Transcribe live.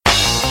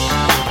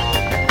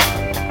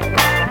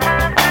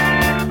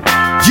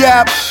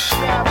Yep.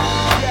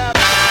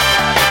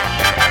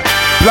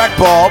 Black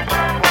Bulb.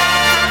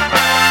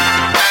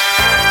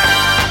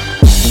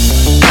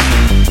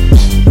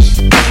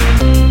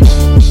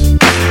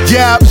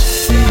 Yep.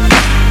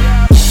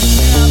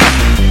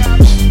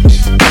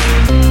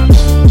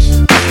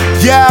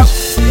 Yep.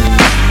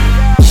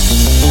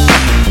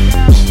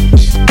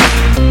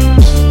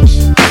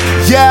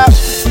 Yep.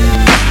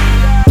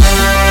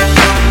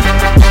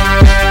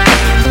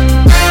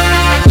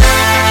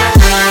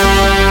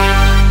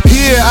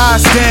 I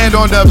stand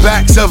on the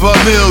backs of a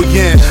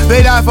million.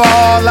 They died for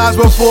our lives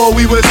before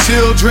we were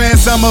children.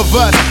 Some of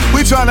us,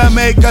 we tryna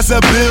make us a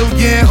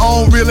billion.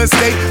 Own real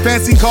estate,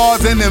 fancy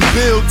cars and them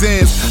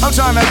buildings. I'm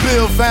tryna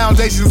build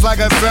foundations like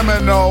a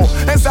Seminole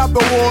and stop the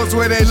wars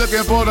where they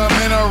looking for the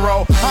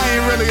mineral. I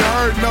ain't really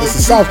heard no. This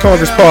is South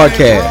Congress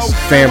Podcast,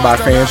 fan by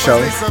fan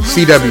show.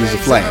 CW's The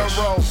Flash.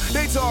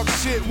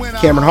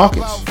 Cameron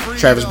Hawkins,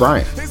 Travis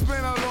Bryant.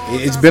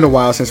 It's been a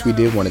while since we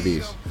did one of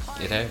these.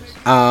 It has.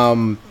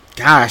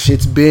 Gosh,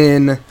 it's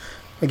been,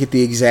 I get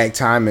the exact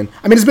timing.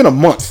 I mean, it's been a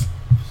month.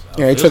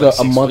 Yeah, it took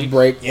a month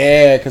break.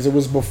 Yeah, because it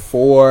was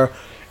before,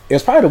 it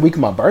was probably the week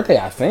of my birthday,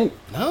 I think.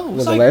 No, it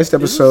was like, the last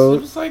episode.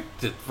 It was like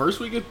the first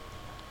week of,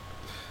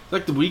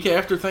 like the week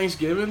after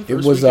Thanksgiving. It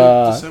was,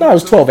 no, it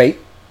was 12/8.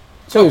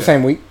 So it was the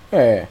same week.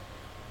 Yeah.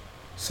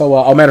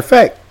 So, matter of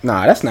fact,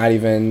 nah, that's not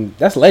even,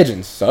 that's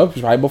Legends. So it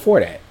was right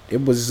before that.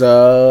 It was,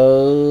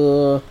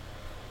 12/6,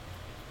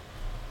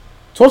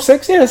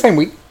 yeah, the same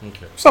week.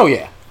 Okay. So,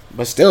 yeah.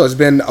 But still, it's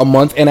been a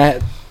month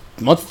and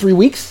 3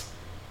 weeks,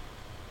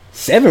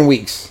 7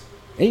 weeks,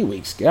 8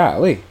 weeks,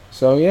 golly.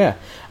 So yeah,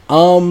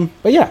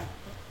 but yeah,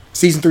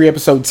 season 3,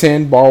 episode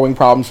 10, borrowing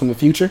problems from the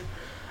future.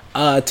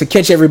 To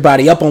catch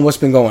everybody up on what's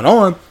been going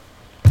on.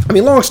 I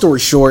mean, long story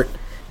short,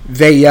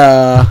 Barry's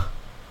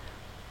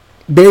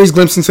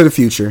glimpsed into the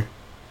future.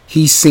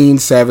 He's seen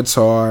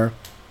Savitar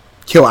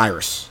kill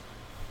Iris,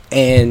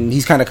 and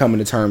he's kind of coming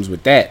to terms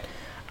with that.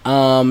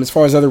 As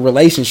far as other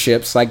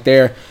relationships, like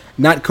they're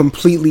not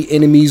completely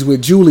enemies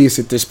with Julius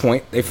at this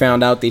point. They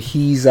found out that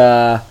he's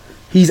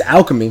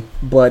alchemy,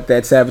 but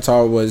that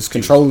Savitar was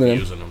controlling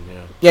him.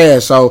 Yeah,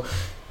 so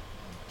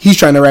he's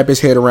trying to wrap his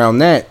head around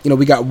that. You know,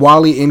 we got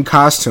Wally in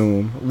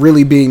costume,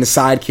 really being the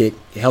sidekick,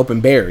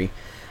 helping Barry.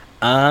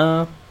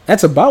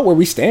 That's about where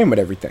we stand with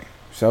everything.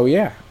 So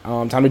yeah,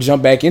 time to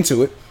jump back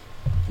into it.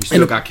 You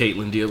still got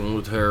Caitlin dealing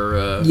with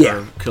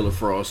her Killer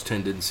Frost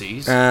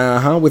tendencies.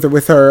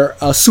 With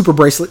her super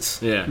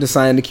bracelets. Yeah.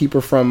 Deciding to keep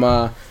her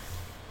from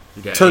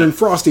turning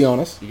frosty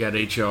on us. You got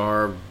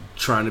HR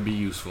trying to be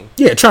useful.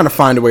 Yeah, trying to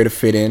find a way to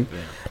fit in. Yeah.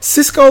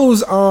 Cisco's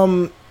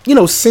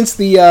since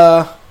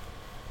the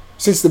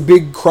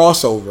big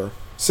crossover,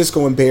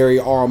 Cisco and Barry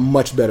are on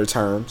much better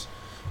terms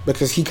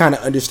because he kind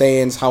of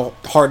understands how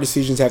hard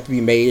decisions have to be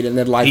made and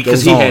then life goes on.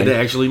 Because he had to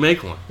actually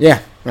make one.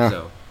 Yeah.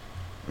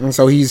 And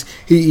so he's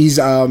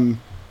empathizing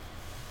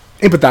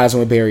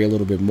with Barry a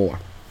little bit more.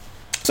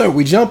 So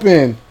we jump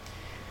in.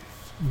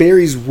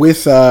 Barry's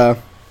with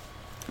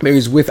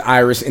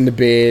Iris in the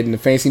bed in the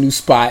fancy new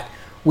spot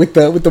with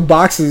the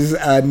boxes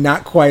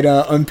not quite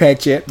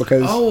unpacked yet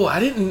because I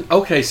didn't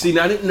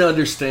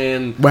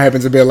understand what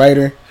happens a bit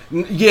later.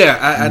 Yeah,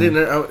 I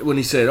didn't when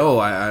he said,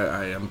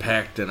 I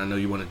unpacked and I know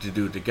you wanted to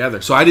do it together.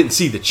 So I didn't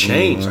see the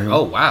change. Mm-hmm. Like,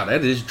 oh wow,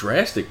 that is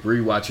drastic.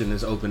 Rewatching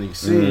this opening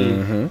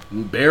scene,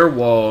 bare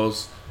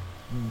walls,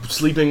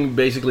 sleeping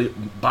basically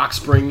box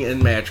spring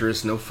and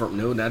mattress, no,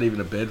 not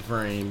even a bed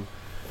frame.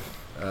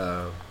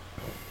 So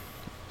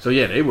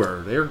yeah,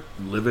 they're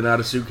living out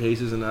of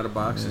suitcases and out of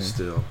boxes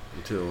still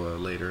until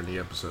later in the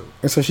episode.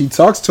 And so she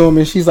talks to him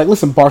and she's like,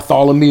 "Listen,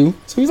 Bartholomew."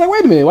 So he's like,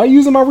 "Wait a minute, why are you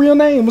using my real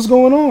name? What's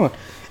going on?"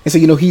 And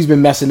so he's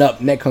been messing up.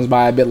 And that comes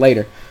by a bit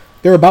later.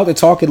 They're about to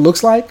talk. It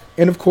looks like,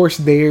 and of course,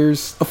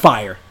 there's a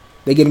fire.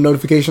 They get a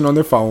notification on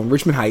their phone,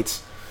 Richmond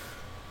Heights.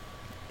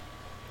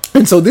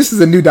 And so this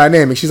is a new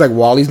dynamic. She's like,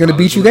 "Wally's gonna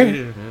beat you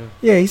there."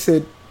 Yeah, he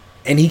said,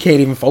 and he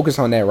can't even focus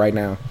on that right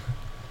now.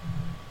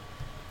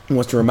 He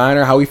wants to remind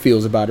her how he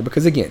feels about it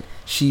because, again,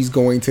 she's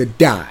going to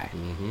die.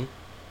 Mm-hmm.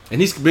 And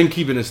he's been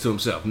keeping this to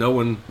himself. No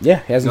one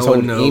hasn't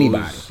told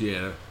anybody.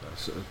 Yeah,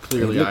 so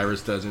clearly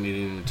Iris doesn't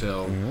even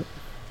tell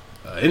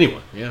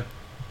anyone. Yeah.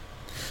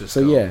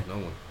 No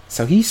one.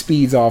 So he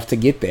speeds off to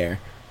get there.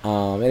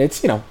 And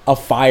it's, a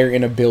fire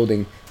in a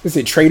building. Is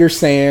it Trader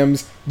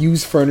Sam's,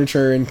 used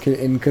furniture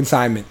and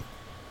consignment?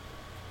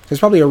 It's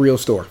probably a real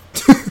store.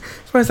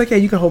 Somebody's like, "Yeah,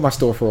 you can hold my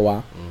store for a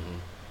while."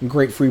 Mm-hmm.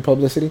 Great free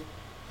publicity.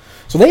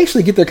 So they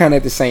actually get there kind of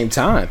at the same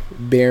time,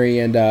 Barry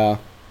and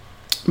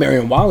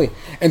Wally.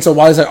 And so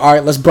Wally's like, "All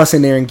right, let's bust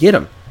in there and get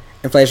him."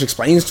 And Flash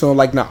explains to him,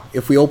 like, "No,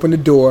 if we open the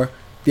door,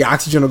 the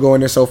oxygen will go in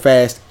there so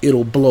fast,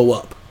 it'll blow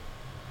up."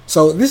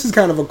 So this is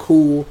kind of a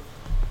cool...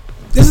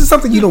 This is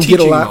something you don't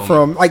get a lot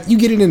from... Like, you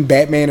get it in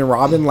Batman and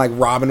Robin. Like,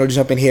 Robin will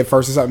jump in head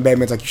first or something.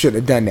 Batman's like, "You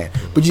shouldn't have done that."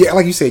 But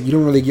like you said, you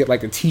don't really get,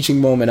 like, the teaching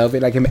moment of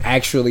it. Like, him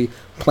actually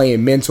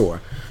playing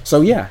mentor.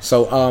 So, yeah.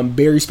 So,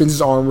 Barry spins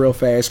his arm real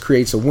fast,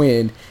 creates a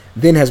wind,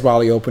 then has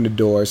Wally open the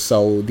door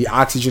so the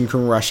oxygen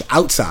can rush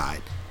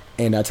outside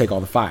and take all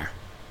the fire.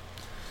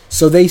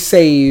 So, they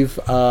save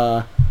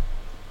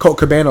Colt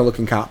Cabana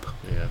looking cop.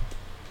 Yeah.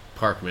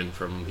 Parkman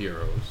from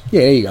Heroes.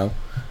 Yeah, there you go.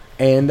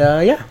 And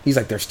yeah, he's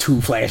like, there's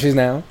 2 Flashes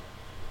now.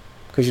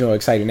 Because you know how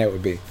exciting that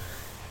would be.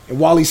 And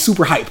Wally's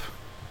super hype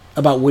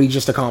about what he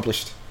just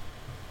accomplished.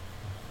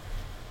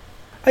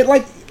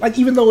 Like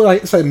even though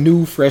like it's a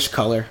new, fresh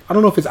color, I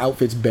don't know if his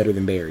outfit's better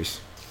than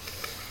Barry's.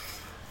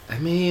 I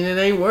mean, it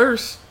ain't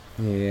worse.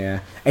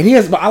 Yeah, and he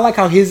has. But I like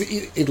how his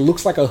it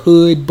looks like a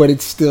hood, but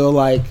it's still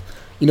like,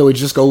 you know, it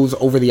just goes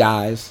over the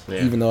eyes,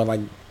 even though it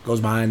like goes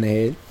behind the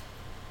head.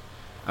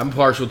 I'm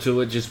partial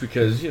to it just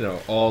because, you know,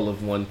 all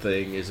of one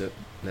thing isn't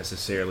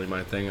necessarily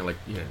my thing. I like,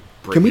 yeah.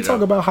 Can we talk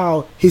about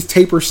how his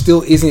taper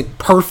still isn't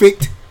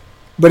perfect,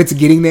 but it's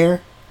getting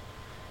there?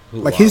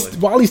 Like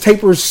Wally's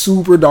taper is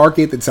super dark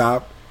at the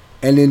top,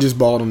 and then just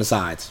bald on the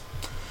sides.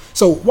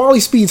 So Wally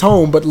speeds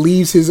home, but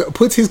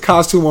puts his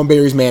costume on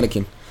Barry's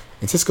mannequin,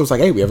 and Cisco's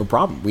like, "Hey, we have a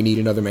problem. We need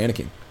another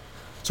mannequin."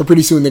 So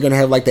pretty soon they're gonna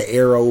have like the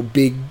Arrow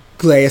big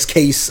glass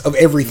case of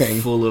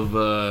everything, full of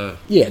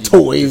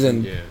toys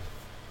and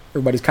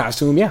everybody's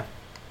costume. Yeah,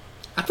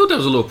 I thought that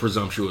was a little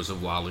presumptuous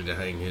of Wally to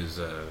hang his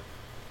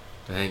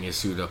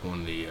suit up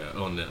on the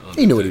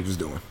he knew what he was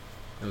doing.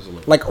 It was a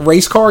little like a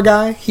race car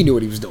guy. He knew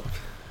what he was doing.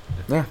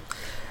 Yeah.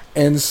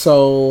 And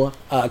so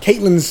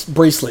Caitlin's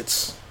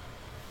bracelets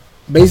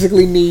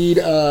basically need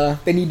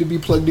to be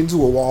plugged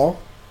into a wall.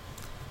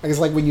 Like it's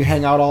like when you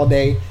hang out all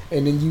day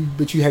and then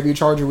you have your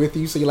charger with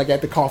you, so you're like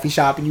at the coffee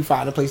shop and you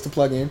find a place to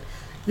plug in.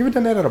 You ever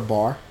done that at a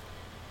bar?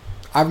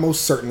 I've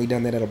most certainly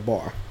done that at a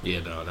bar.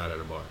 Yeah, no, not at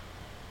a bar.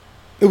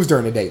 It was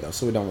during the day though,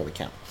 so it don't really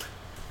count.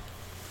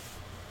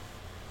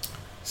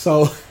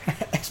 So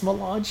as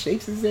Milan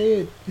shakes his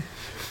head.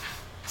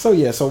 So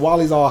yeah, so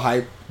Wally's all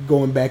hype,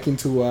 going back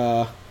into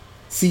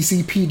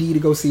CCPD to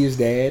go see his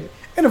dad.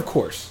 And of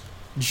course,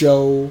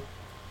 Joe,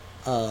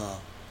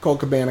 Colt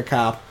Cabana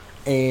cop,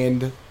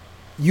 and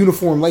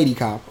Uniform Lady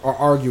cop are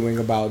arguing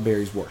about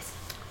Barry's worth.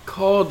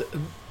 Called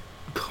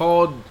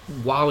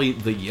Wally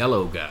the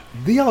yellow guy.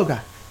 The yellow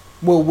guy.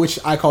 Well, which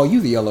I call you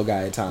the yellow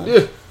guy at times.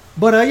 Yeah.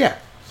 But yeah,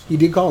 he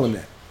did call him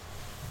that.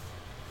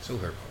 So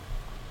hurtful.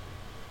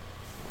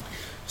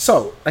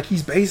 So, like,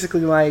 he's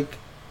basically like,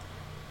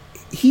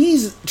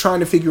 he's trying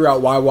to figure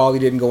out why Wally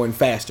didn't go in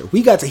faster.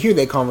 We got to hear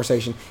that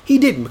conversation. He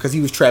didn't, because he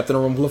was trapped in a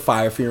room full of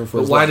fire, fearing for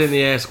his life. But why didn't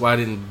he ask, why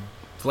didn't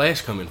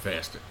Flash come in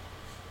faster?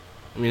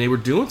 I mean, they were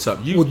doing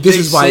something. This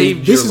is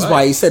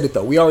why he said it,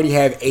 though. We already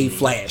have a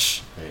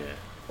Flash. Yeah.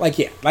 Like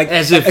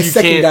as if a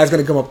second guy's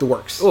going to come up the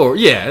works. Or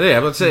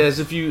but say as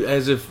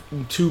if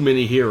too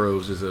many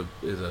heroes is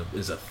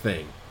a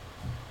thing.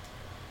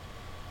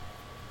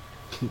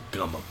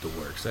 Gum up the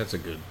works. That's a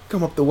good.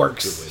 Gum up the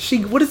works.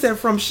 What is that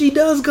from? She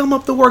does gum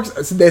up the works.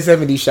 It's that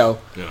 70s show.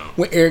 No.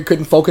 When Eric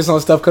couldn't focus on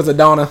stuff because of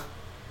Donna.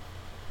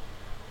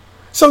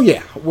 So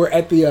yeah, we're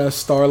at the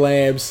Star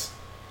Labs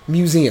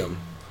Museum,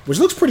 which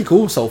looks pretty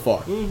cool so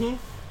far. Mm-hmm.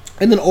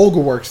 And then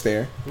Olga works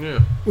there. Yeah.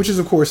 Which is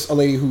of course a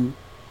lady who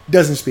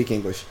doesn't speak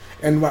English.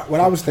 And what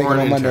I was thinking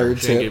on my nerd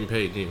tip, getting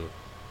paid, you know.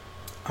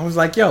 I was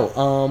like, yo,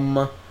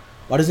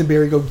 why doesn't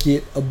Barry go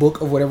get a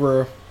book of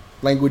whatever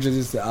language they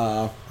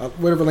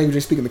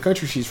speak in the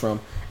country she's from,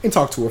 and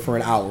talk to her for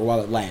an hour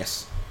while it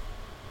lasts.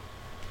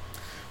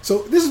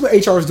 So this is what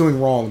HR is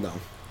doing wrong, though.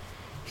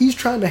 He's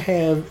trying to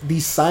have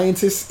these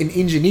scientists and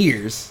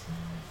engineers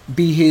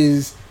be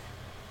his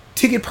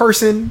ticket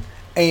person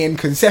and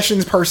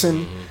concessions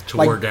person,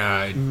 tour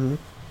guide. Mm-hmm.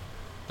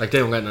 Like they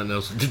don't got nothing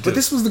else to do. But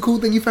this was the cool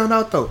thing you found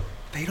out, though.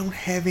 They don't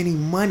have any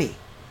money,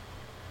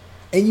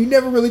 and you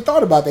never really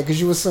thought about that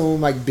because you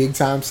assume like big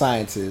time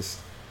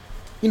scientists.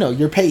 You know,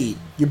 you're paid.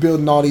 You're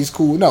building all these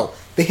cool... No,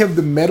 they have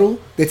the metal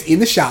that's in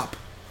the shop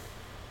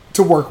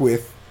to work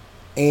with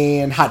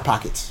and Hot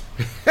Pockets.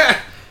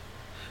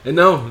 And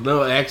no,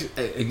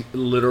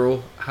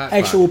 literal Hot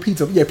Actual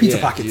Pockets. Pizza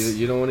Pockets.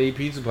 You don't want to eat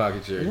Pizza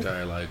Pockets your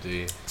entire life, do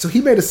you? So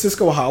he made a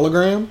Cisco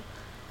hologram.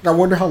 I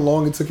wonder how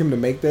long it took him to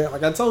make that.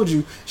 Like I told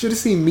you, should have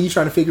seen me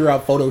trying to figure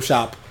out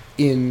Photoshop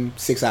in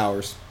 6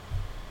 hours.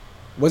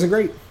 Wasn't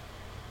great.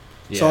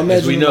 Yeah, so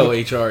as we know,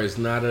 HR is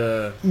not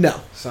a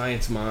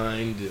science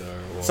mind.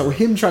 Or so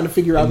him trying to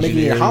figure out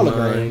making it a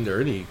hologram.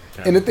 Or any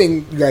and the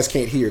thing you guys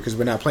can't hear because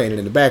we're not playing it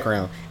in the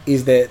background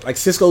is that like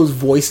Cisco's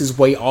voice is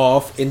way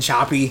off and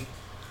choppy.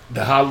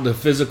 The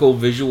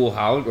visual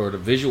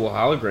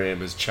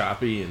hologram is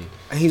choppy and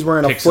he's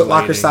wearing a Foot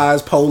Locker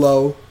size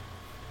polo.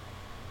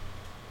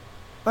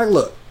 Like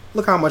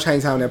look how much hang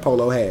time that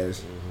polo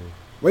has.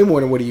 Mm-hmm. Way more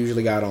than what he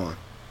usually got on.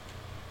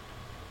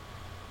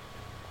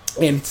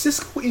 And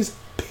Cisco is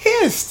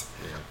pissed,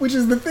 which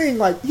is the thing.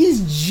 Like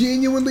he's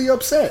genuinely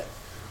upset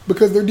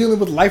because they're dealing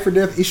with life or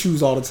death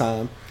issues all the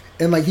time,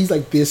 and like he's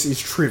like, this is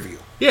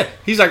trivial. Yeah,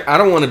 he's like, I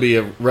don't want to be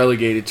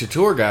relegated to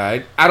tour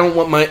guide. I don't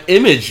want my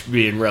image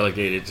being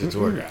relegated to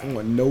tour guide. I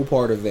want no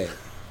part of that.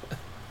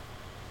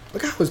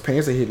 Look how his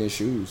pants are hitting his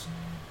shoes.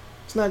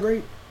 It's not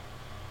great.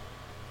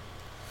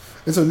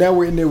 And so now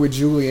we're in there with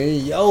Julie,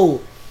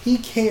 and he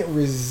can't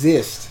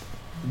resist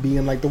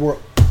being like the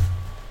world's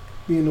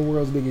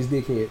biggest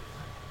dickhead.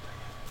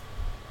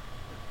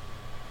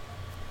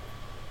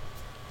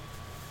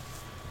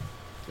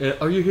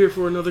 Are you here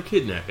for another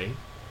kidnapping?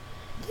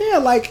 Yeah,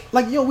 like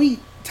yo,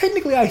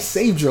 technically I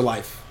saved your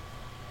life.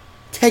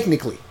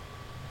 Technically.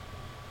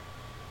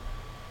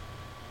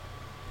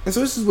 And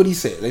so this is what he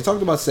said. They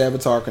talked about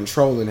Savitar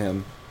controlling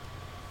him.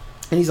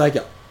 And he's like,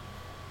 yo.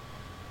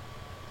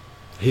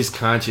 His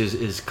conscience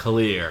is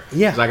clear.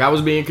 Yeah. It's like, I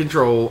was being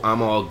controlled.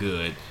 I'm all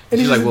good. And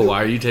she's like, well,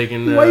 why are you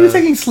taking... why are you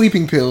taking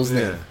sleeping pills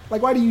then? Yeah.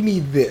 Like, why do you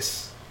need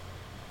this?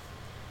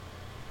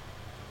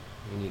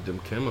 You need them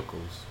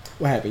chemicals.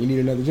 What happened? You need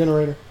another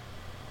generator?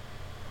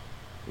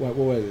 What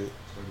was it?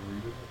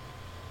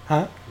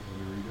 Huh?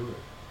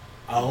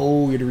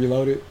 Oh, you had to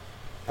reload it?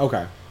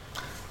 Okay.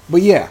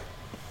 But yeah.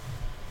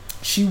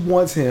 She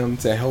wants him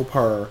to help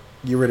her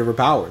get rid of her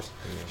powers.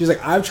 Yeah. She's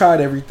like, I've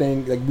tried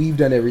everything. Like, we've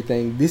done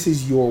everything. This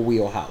is your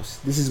wheelhouse.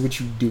 This is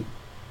what you do.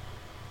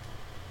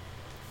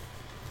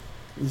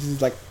 This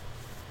is like,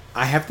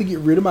 I have to get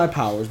rid of my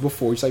powers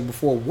before. She's like,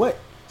 before what?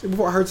 She's like,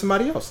 before I hurt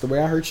somebody else the way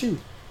I hurt you.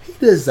 He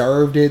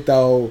deserved it,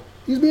 though.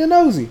 He was being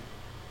nosy.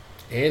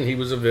 And he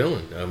was a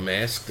villain. A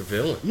masked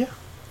villain. Yeah.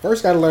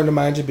 First, got to learn to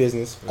mind your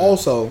business. Yeah.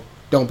 Also,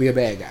 don't be a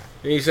bad guy.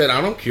 And he said, I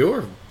don't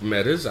cure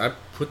metas. I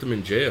put them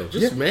in jail.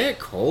 Just mad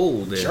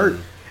cold. And sure.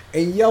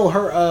 And yo,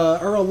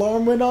 her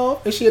alarm went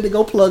off and she had to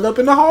go plug up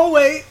in the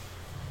hallway.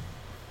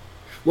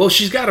 Well,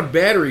 she's got a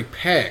battery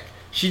pack.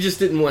 She just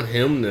didn't want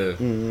him to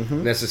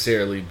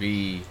necessarily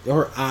be...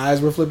 Her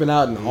eyes were flipping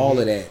out and all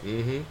of that.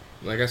 Mm-hmm.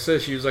 Like I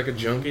said, she was like a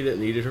junkie that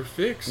needed her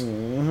fix.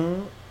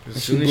 Mm-hmm.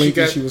 As soon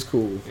as she was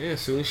cool. Yeah,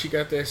 as soon as she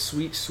got that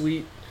sweet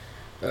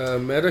meta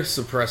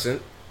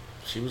suppressant,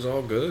 she was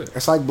all good.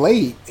 It's like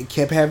Blade. They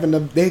kept having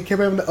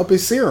to up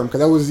his serum because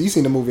that was, you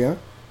seen the movie, huh?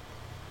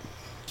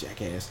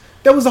 Jackass.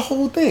 That was the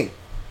whole thing.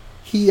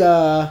 He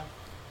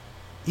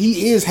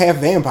is half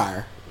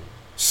vampire,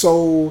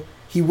 so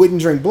he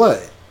wouldn't drink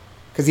blood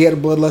because he had a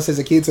bloodlust as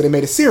a kid. So they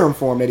made a serum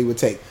for him that he would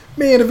take.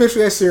 Man,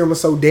 eventually that serum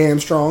was so damn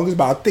strong, it's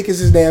about thick as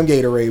his damn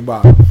Gatorade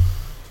bottle.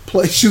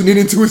 Plus shooting it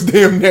into his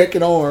damn neck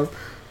and arm.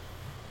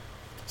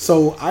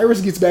 So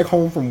Iris gets back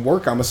home from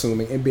work, I'm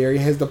assuming, and Barry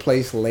has the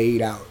place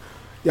laid out.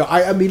 Yo,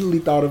 I immediately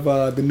thought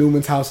of the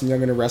Newman's house in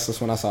Young and the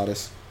Restless when I saw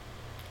this.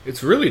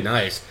 It's really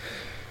nice.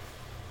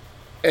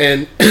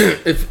 And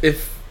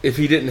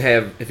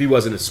if he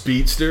wasn't a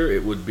speedster,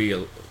 it would be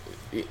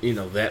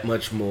that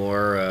much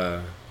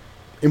more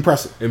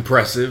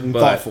impressive and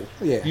thoughtful.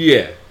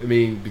 Yeah. I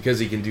mean, because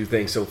he can do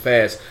things so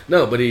fast.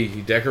 No, but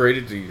he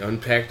decorated, he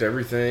unpacked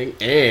everything,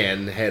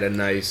 and had a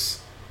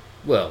nice,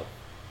 well,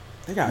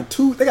 they got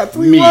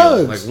 3 meal,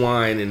 rugs, like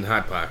wine and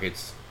Hot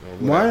Pockets.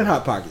 Wine and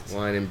Hot Pockets.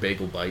 Wine and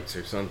Bagel Bites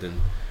or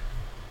something.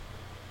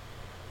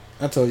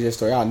 I told you a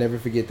story. I'll never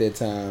forget that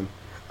time.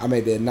 I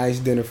made that nice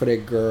dinner for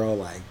that girl,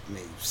 like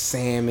made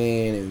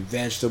salmon and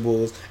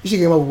vegetables. And she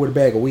came over with a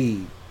bag of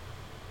weed.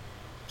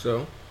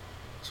 So,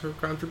 it's her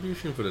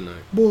contribution for the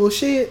night.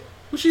 Bullshit.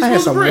 Well, she's I had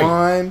some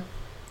wine.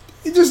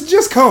 It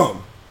just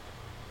come.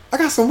 I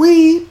got some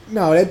weed.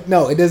 No, it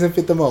doesn't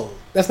fit the mold.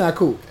 That's not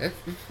cool.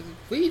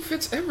 Weed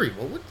fits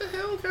everyone. What the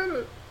hell kind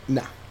of...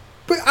 Nah.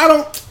 But I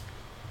don't...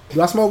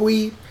 Do I smoke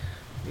weed?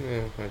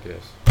 Yeah, I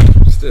guess.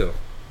 Still.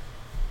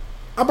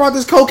 I brought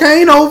this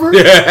cocaine over.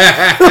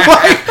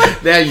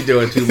 Now you're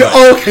doing too much.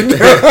 Okay.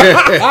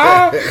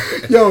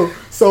 Yo,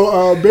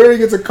 so Barry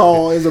gets a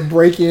call. It's a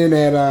break-in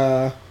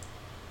at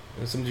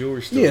some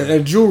jewelry store. Yeah, a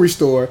jewelry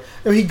store.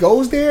 And he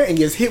goes there and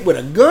gets hit with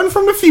a gun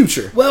from the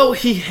future. Well,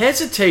 he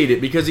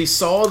hesitated because he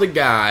saw the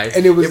guy,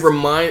 and it was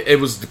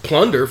the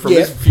plunder from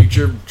his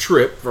future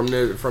trip from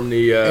the.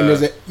 And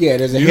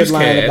there's a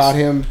headline about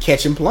him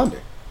catching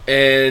plunder.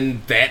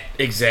 And that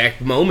exact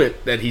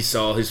moment that he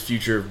saw his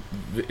future,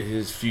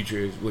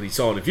 what he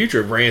saw in the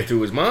future ran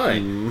through his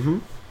mind.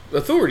 Mm-hmm.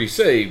 Authorities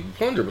say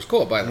plunder was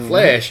caught by the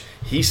Flash.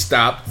 He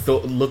stopped,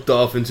 looked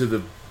off into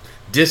the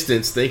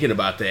distance, thinking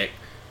about that.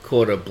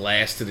 Caught a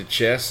blast to the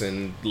chest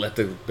and let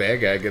the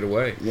bad guy get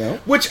away. Yeah.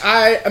 Which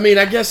I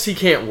guess he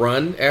can't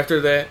run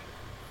after that.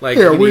 Like,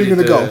 yeah, where are you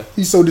gonna go?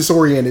 He's so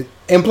disoriented,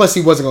 and plus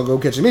he wasn't gonna go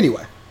catch him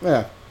anyway.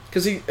 Yeah.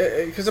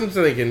 Because I'm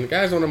thinking,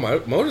 guys on a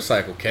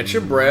motorcycle, catch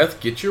your breath,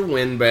 get your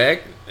wind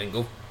back, and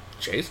go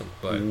chase him.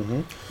 But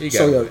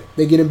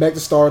they get him back to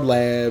Star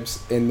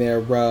Labs, and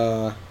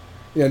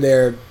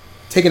they're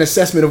taking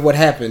assessment of what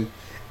happened,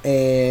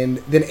 and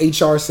then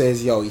HR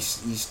says, "Yo, he's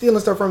stealing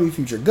stuff from you,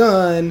 future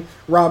gun,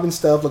 robbing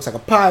stuff, looks like a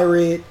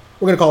pirate.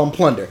 We're gonna call him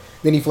Plunder."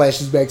 Then he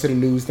flashes back to the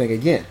news thing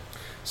again.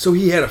 So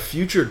he had a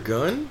future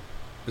gun?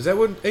 Is that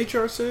what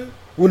HR said?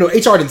 Well, no,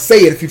 HR didn't say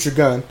he had a future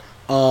gun.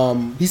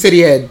 He said he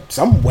had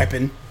some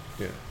weapon.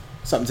 Yeah.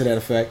 Something to that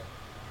effect.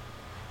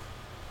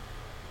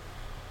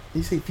 Did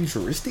he say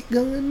futuristic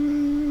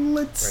gun?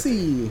 Let's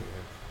see.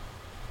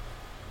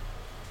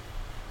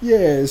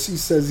 Yes, he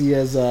says he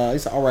has,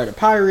 he's an alright, a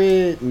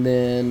pirate, and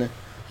then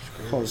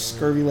called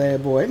Scurvy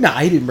Lad Boy. Nah,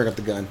 he didn't bring up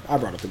the gun. I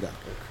brought up the gun.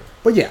 Okay.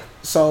 But yeah,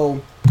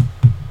 so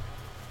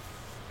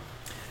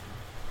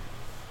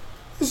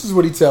this is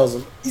what he tells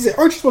him. He said,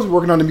 "Aren't you supposed to be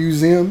working on the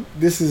museum?"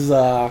 This is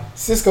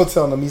Cisco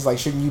telling him, he's like,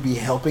 "Shouldn't you be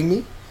helping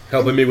me?"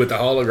 Helping me with the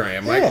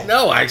hologram. Yeah. Like,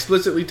 no, I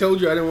explicitly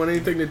told you I didn't want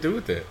anything to do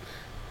with it.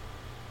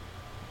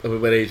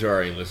 But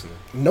HR ain't listening.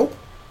 Nope.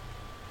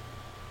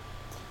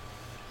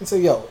 And so,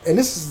 and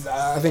this is,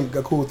 I think,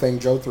 a cool thing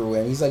Joe threw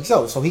in. He's like,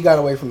 so he got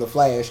away from the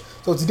Flash,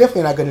 so it's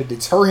definitely not going to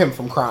deter him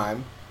from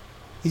crime.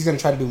 He's going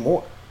to try to do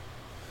more.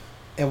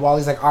 And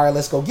Wally's like, all right,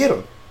 let's go get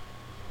him.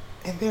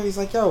 And Barry's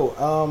like,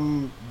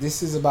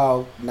 this is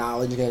about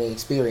knowledge and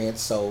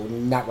experience, so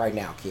not right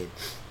now, kid.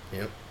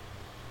 Yep.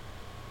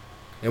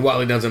 And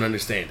Wally doesn't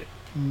understand it.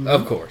 Mm-hmm.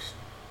 Of course.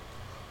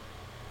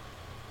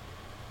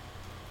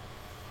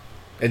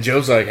 And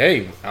Joe's like,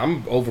 hey,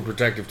 I'm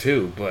overprotective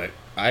too, but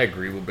I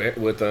agree with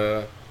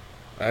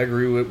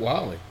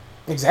Wally.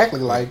 Exactly,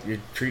 like you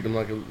treat him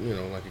like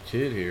a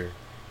kid here.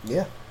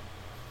 Yeah.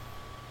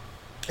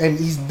 And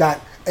he's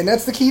not, and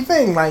that's the key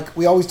thing. Like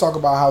we always talk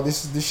about how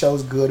this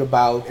show's good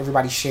about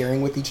everybody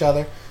sharing with each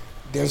other.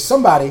 There's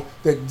somebody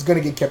that's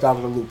gonna get kept out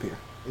of the loop here.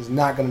 Is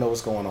not gonna know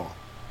what's going on.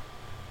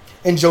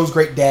 And Joe's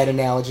great dad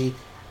analogy.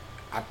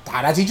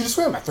 How'd I teach you to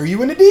swim? I threw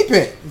you in the deep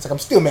end. It's like I'm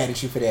still mad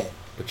at you for that.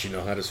 But you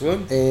know how to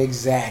swim.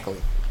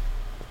 Exactly.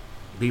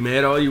 Be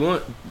mad all you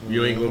want.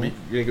 You ain't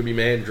gonna be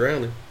mad and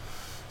drowning.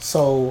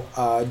 So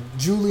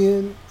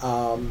Julian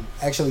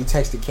actually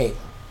texted Caitlin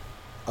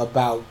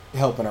about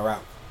helping her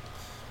out.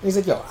 And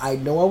he's like, I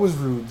know I was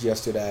rude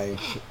yesterday.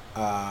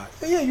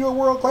 You're a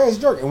world-class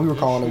jerk. And we were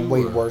calling him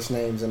way worse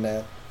names than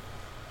that.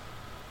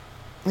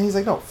 And he's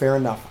like, no, fair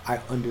enough. I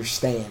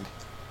understand.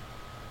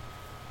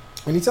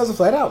 And he tells her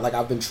flat out, like,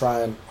 I've been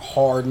trying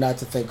hard not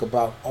to think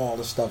about all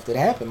the stuff that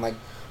happened. Like,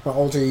 my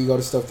alter ego,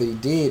 the stuff that he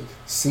did,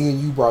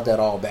 seeing you brought that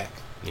all back.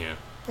 Yeah.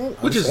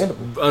 Which is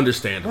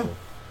understandable. Yeah.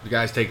 The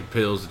guy's taking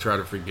pills to try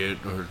to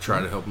forget or to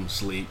try to help him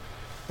sleep.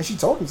 And she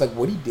told him, it's like,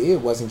 what he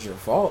did wasn't your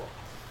fault.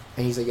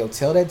 And he's like,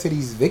 tell that to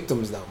these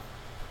victims, though.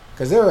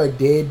 Because there are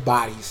dead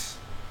bodies.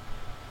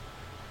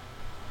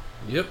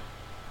 Yep.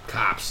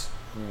 Cops.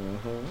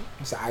 Mm-hmm.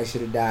 He said, I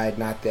should have died,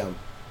 not them.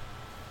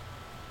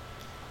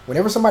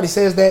 Whenever somebody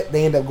says that,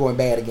 they end up going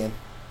bad again.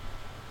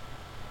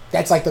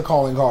 That's like the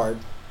calling card.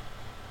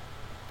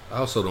 I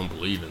also don't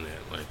believe in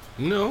that. Like,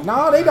 no.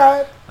 No, they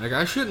died. Like,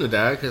 I shouldn't have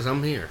died because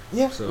I'm here.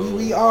 Yeah, so.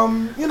 we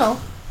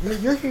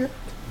you're here.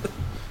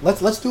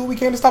 Let's do what we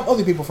can to stop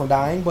other people from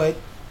dying, but,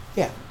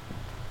 yeah.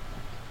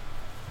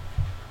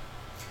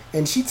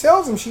 And she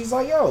tells him, she's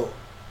like,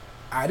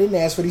 I didn't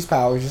ask for these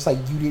powers, just like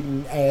you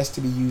didn't ask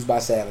to be used by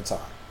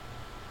Savitar.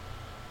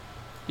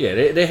 Yeah,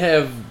 they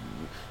have...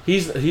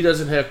 He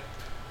doesn't have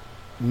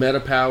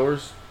meta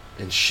powers,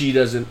 and she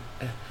doesn't...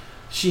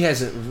 She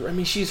hasn't... I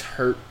mean, she's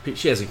hurt...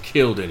 She hasn't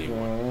killed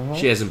anyone. Mm-hmm.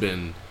 She hasn't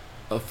been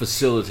a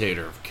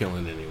facilitator of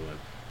killing anyone.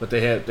 But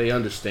they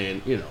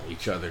understand,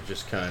 each other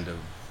just kind of...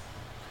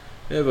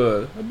 They have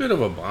a bit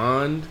of a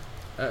bond,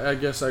 I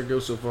guess I'd go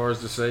so far as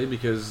to say,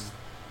 because...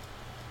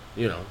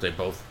 they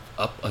both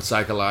up a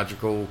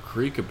psychological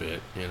creek a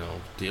bit,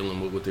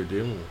 dealing with what they're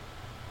dealing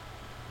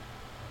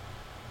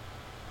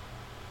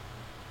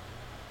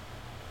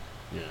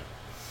with.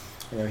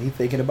 Yeah. He's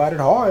thinking about it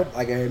hard.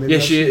 Like, hey, maybe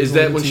she is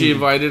that when she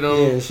invited him?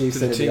 Yeah, she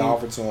said the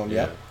offer to him.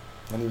 Yeah. Yep.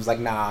 And he was like,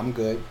 "Nah, I'm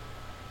good."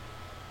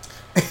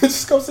 And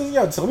Cisco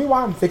says, tell me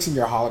why I'm fixing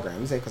your hologram.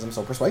 He said, because I'm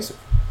so persuasive.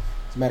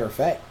 As a matter of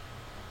fact,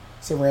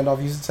 so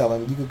Randolph used to tell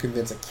him, you could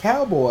convince a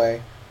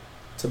cowboy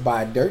to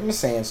buy dirt in a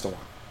sandstorm.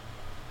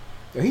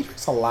 He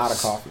drinks a lot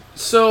of coffee.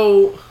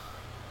 So,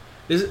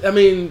 is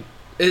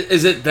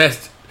it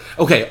that...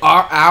 Okay,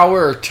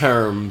 our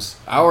terms,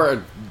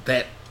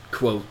 that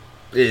quote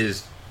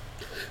is...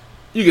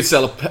 You could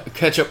sell a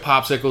ketchup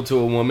popsicle to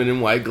a woman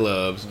in white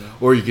gloves,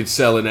 or you could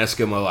sell an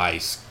Eskimo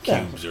ice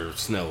cubes or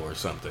snow or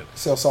something.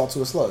 Sell salt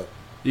to a slug.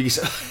 You can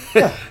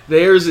sell,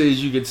 theirs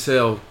is you could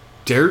sell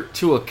dirt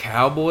to a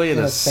cowboy in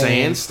a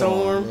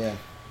sandstorm. Yeah.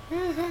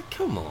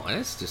 Come on,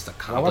 that's just a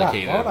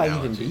complicated why would I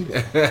even do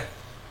that?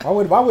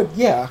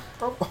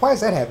 Why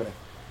is that happening?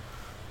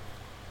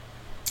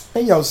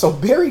 And so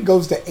Barry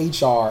goes to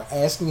HR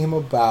asking him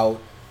about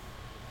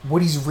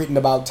what he's written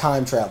about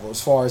time travel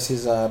as far as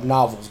his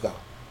novels go.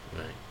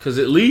 Right. Because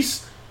at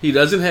least he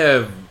doesn't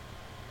have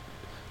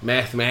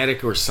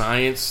mathematics or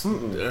science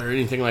or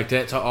anything like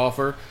that to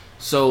offer.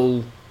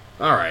 So,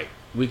 all right,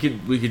 we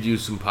could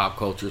use some pop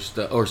culture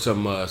stuff or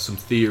some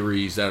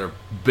theories that are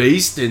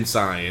based in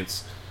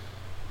science,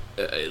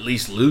 at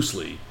least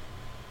loosely.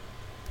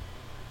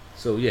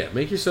 So yeah,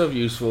 make yourself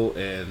useful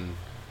and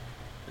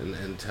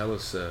tell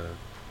us.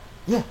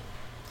 Yeah,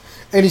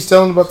 and he's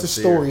telling about the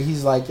story.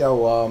 He's like,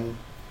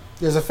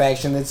 there's a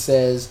faction that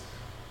says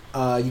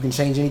you can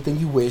change anything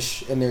you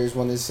wish, and there's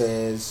one that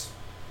says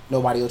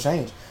nobody will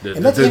change.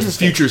 And that's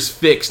interesting. The future's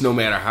fixed no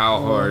matter how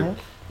hard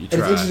you try.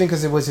 And it's interesting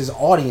because it was his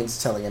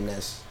audience telling him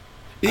this.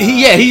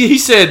 He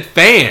said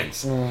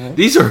fans. Mm-hmm.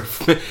 These are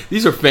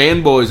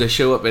fanboys that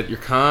show up at your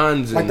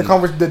cons. Like the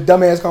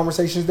dumbass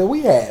conversations that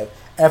we have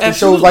after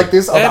shows like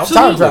this about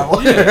time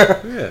travel.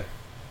 Yeah.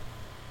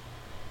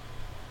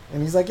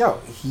 And he's like,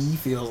 he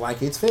feels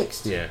like it's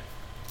fixed. Yeah.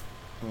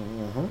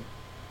 Mm-hmm.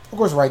 Of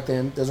course, right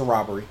then, there's a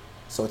robbery,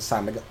 so it's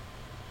time to go.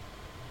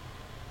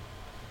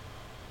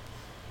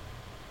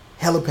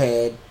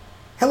 Helipad.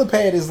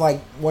 Helipad is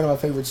like one of my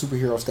favorite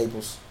superhero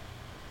staples.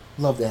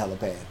 Love the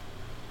helipad.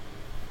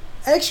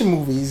 action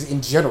movies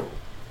in general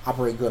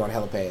operate good on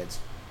helipads.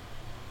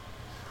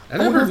 I I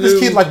wonder never if this knew.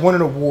 kid like won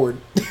an award,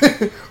 or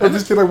if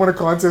this kid like won a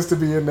contest to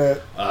be in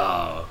that.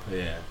 Oh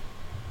yeah.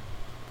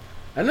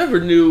 I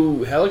never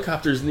knew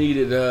helicopters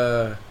needed.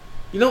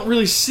 You don't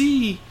really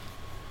see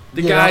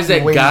the Yeah, guys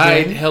that wings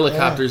guide in.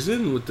 helicopters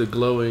in with the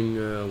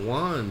glowing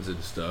wands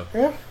and stuff.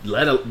 Yeah,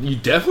 You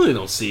definitely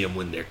don't see them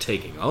when they're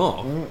taking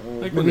off.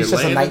 Like when maybe it's they're just a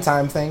landing.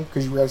 nighttime thing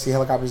because you rarely see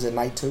helicopters at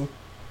night too.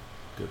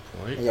 Good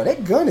point. And, yo,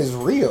 that gun is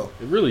real.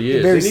 It really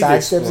is. Barry They need to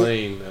sidesteps it.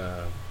 explain.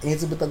 And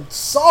it's with a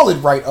solid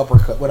right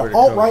uppercut, with Where'd an it come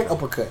alt right from?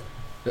 uppercut.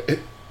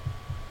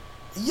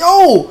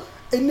 Yo,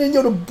 and then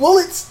yo the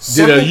bullets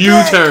Did a circle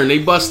back. U-turn. They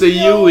busted a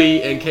Yo,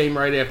 Yui and came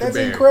right after That's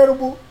Barry.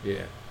 incredible.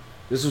 Yeah,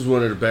 this was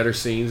one of the better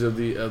scenes of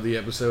the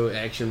episode,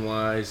 action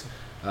wise.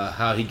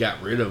 How he got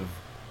rid of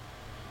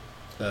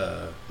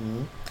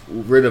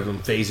him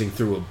phasing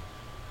through a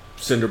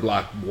cinder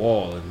block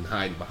wall and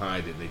hiding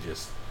behind it. And they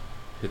just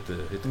hit the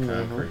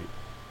concrete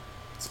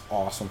It's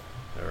awesome.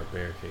 or a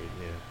barricade.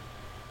 Yeah,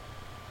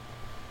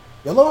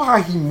 You know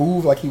how he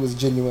moved like he was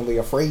genuinely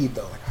afraid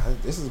though.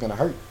 Like this is gonna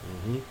hurt.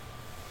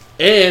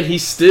 and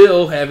he's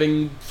still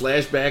having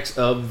flashbacks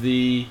of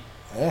the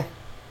Yeah.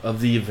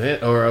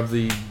 event or of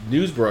the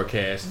news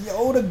broadcast.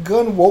 Yo, the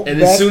gun woke And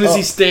back as soon as up.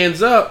 he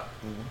stands up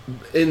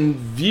in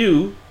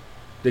view,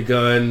 the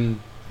gun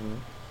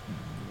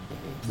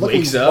Luckily,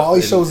 wakes up. Wally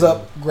and- shows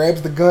up,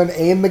 grabs the gun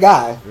and the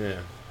guy, Yeah.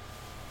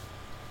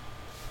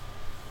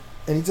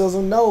 and he tells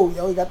him, "No,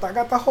 yo, I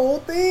got the whole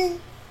thing."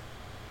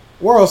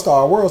 World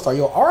Star,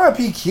 yo,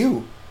 R.I.P.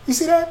 Q. You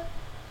see that?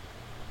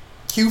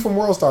 Q from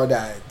World Star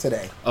died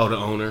today. Oh, the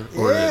owner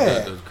or Yeah.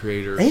 the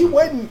creator. or And he something.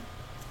 wasn't.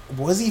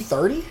 Was he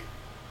 30?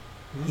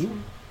 He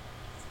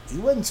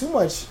wasn't too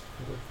much.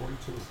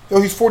 42.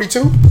 Oh, he's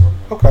 42.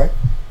 Okay.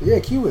 Yeah,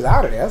 Q was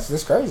out of there.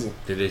 That's crazy.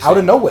 Did they Out say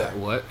of nowhere.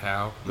 What?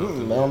 How? I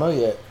don't know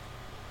yet.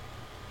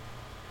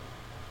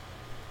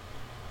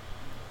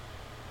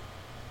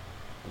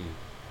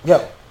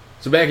 Yo,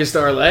 So back in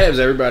Star Labs,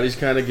 everybody's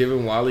kind of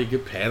giving Wally a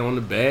good pat on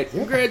the back.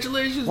 Yeah.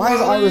 Congratulations, why is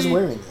Wally. Iris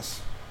wearing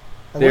this?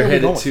 Like, They're where are we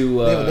headed going? to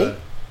They have a date?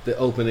 the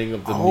opening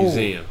of the Oh.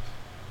 museum.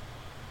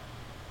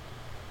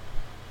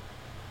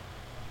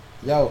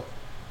 Yo.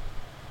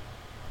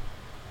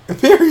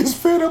 Barry's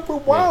fed up with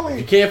Yeah. If Wally.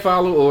 you can't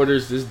follow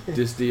orders,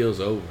 this deal's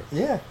over.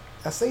 Yeah,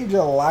 I saved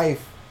your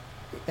life.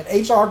 And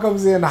HR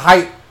comes in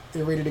hype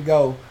and ready to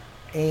go.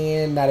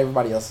 And not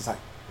everybody else is hype.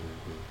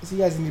 So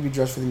you guys need to be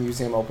dressed for the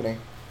museum opening.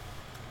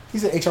 He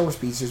said HR was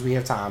speedsters. We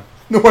have time.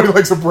 Nobody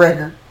likes a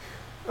braggart.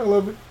 I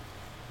love it.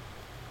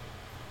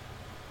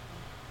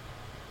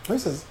 He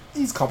says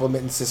he's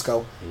complimenting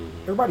Cisco.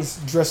 Everybody's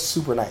dressed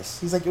super nice.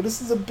 He's like, yo,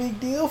 this is a big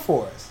deal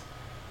for us.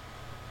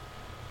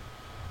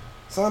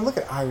 Son, look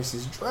at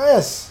Iris's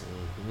dress.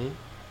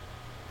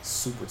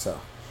 Super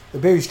tough. The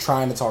Barry's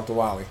trying to talk to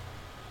Wally.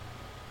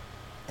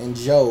 And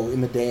Joe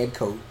in the dad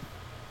coat.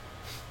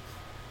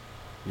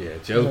 Yeah,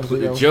 Joe-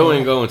 Joe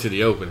ain't going to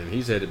the opening.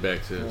 He's headed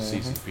back to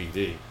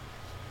CCPD.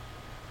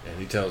 And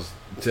he tells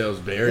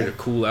Barry to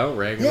cool out,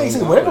 ragging Yeah, he on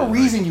said, Wally. whatever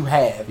reason you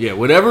have. Yeah,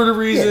 whatever the Yeah,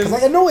 reason.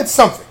 because I know it's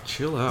something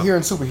chill out. here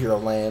in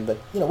superhero land, but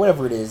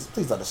whatever it is,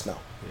 please let us know.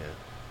 Yeah.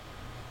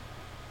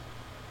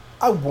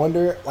 I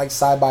wonder, like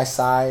side by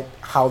side,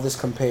 how this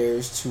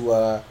compares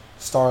to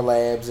Star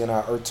Labs and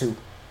Earth 2.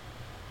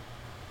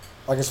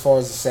 Like as far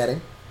as the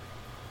setting,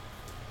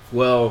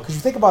 Well, because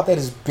you think about that,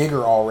 is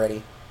bigger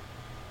already,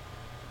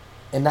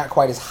 and not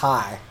quite as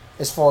high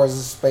as far as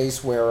the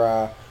space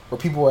where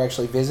people were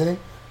actually visiting.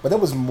 But that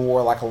was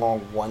more like along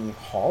one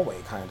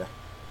hallway, kind of.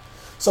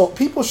 So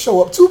people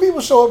show up. 2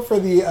 people show up for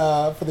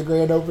the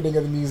grand opening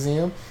of the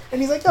museum, and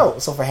he's like, "Yo,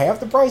 so for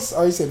half the price,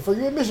 or he said for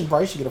your admission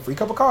price, you get a free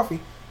cup of coffee."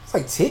 It's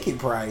like ticket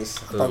price.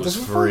 I it thought was this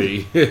was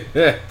free.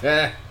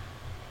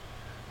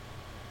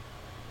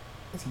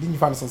 Didn't you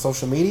find us on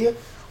social media?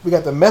 We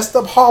got the messed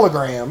up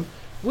hologram.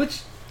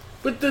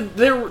 But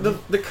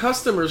the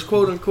customers,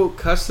 quote unquote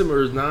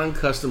customers,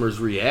 non-customers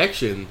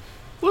reaction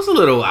was a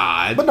little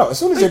odd. But no, as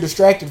soon as they're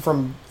distracted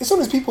as soon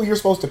as people you're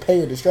supposed to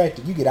pay are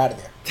distracted, you get out of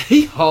there.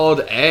 He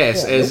hauled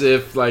ass Yeah, as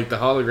if like the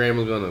hologram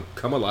was gonna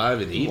come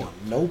alive and eat You him.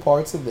 want no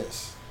parts of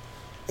this.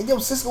 And yo,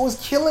 Cisco was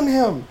killing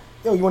him.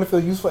 Yo, you want to feel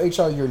useful,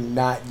 HR? You're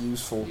not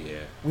useful. Yeah,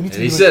 We need and to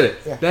he do said it- it.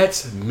 yeah.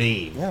 That's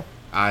mean. Yeah.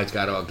 Eyes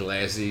got all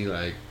glassy.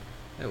 Like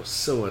that was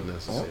so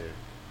unnecessary.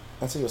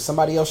 That's it.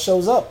 Somebody else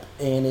shows up,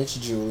 and it's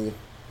Julian.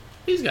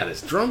 He's got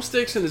his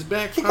drumsticks in his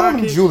back Keep calling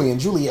him pocket. Julian.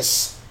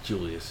 Julius.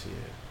 Julius,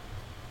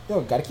 yeah.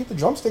 Yo, gotta keep the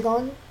drumstick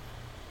on you.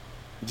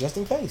 Just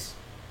in case.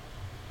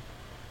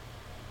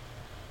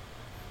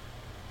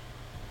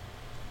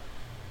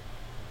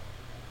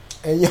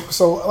 And yo,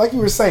 so like you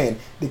were saying,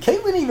 did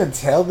Caitlin even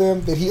tell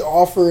them that she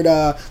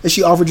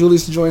offered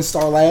Julius to join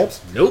Star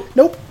Labs? Nope.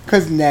 Nope.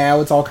 Because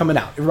now it's all coming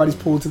out. Everybody's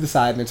pulled to the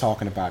side and they're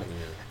talking about it.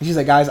 And she's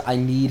like, guys, I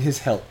need his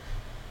help.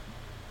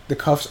 The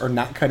cuffs are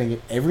not cutting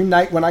it. Every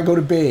night when I go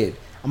to bed,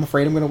 I'm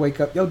afraid I'm going to wake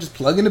up. Yo, just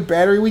plug in the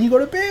battery when you go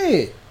to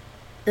bed.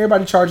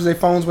 Everybody charges their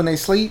phones when they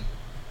sleep.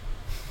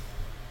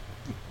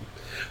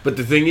 But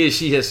the thing is,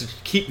 she has to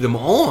keep them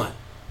on.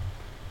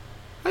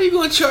 How you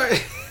gonna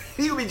charge?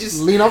 You be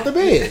just lean off the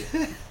bed.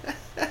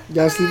 You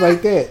gotta sleep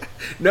like that.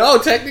 No,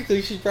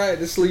 technically she probably had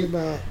to sleep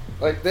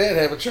like that.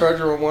 Have a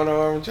charger on one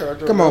arm,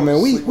 charger. Come on,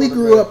 man. We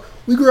grew up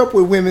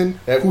with women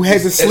who had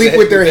to and sleep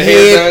with their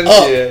head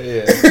up.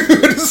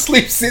 Yeah.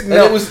 Sleep sitting And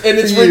up.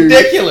 it's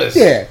ridiculous.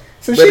 Yeah.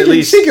 So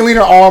But she can lean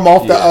her arm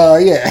off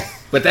the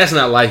But that's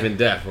not life and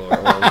death,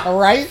 or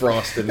right?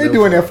 Frost and They're no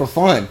doing that frost. for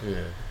fun.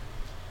 Yeah.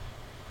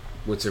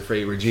 What's her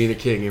favorite? Regina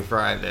King and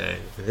Friday.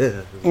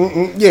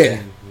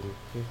 Yeah.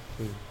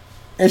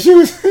 And she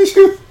was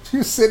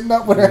sitting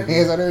up with her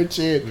hands on her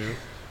chin. Yeah.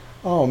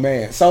 Oh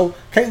man. So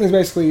Caitlin's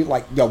basically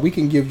like, yo, we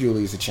can give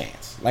Julius a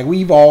chance. Like,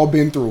 we've all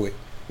been through it.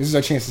 This is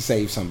our chance to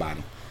save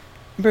somebody.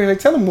 And Barry's like,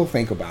 tell him we'll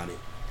think about it.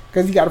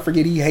 Because you got to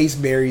forget, he hates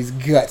Barry's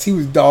guts. He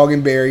was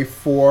dogging Barry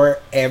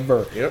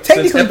forever. Yep.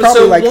 Technically, Since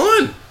probably episode like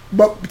 1.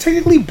 But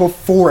technically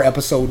before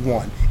episode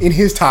 1 in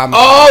his timeline.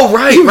 Oh,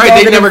 right. He was They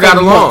dogging him never for got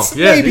along. months,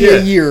 Yeah, maybe yeah.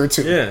 a year or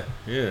two.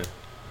 Yeah.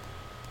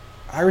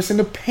 Iris in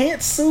the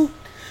pantsuit.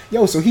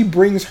 Yo, so he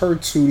brings her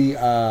to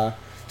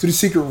the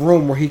secret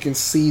room where he can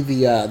see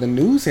the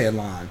news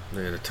headline.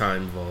 Yeah, the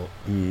time vault.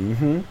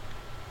 Mm-hmm.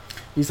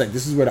 He's like,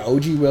 this is where the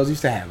OG Wells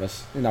used to have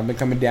us. And I've been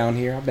coming down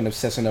here. I've been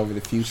obsessing over the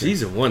future.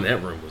 Season 1,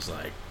 that room was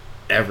like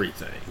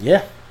everything.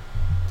 Yeah.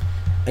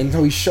 And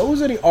so he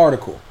shows her the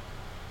article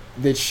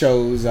that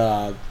shows,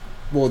 the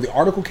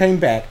article came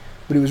back,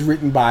 but it was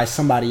written by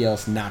somebody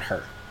else, not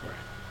her.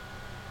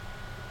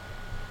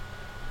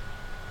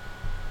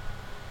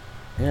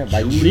 Yeah,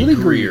 by Julie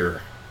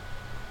Greer.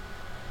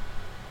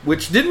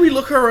 Which, didn't we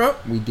look her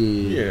up? We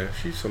did. Yeah,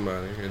 she's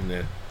somebody in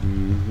that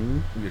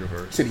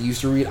universe. Said he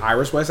used to read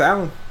Iris West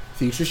Allen.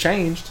 Futures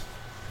changed.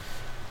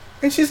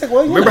 And she's like,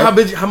 well, you Remember know.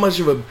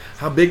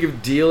 how big of a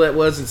deal that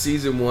was in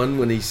season 1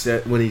 when he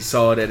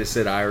saw that it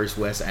said Iris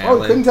West Allen?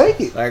 Oh, he couldn't take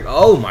it. Like,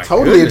 oh my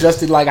Totally goodness.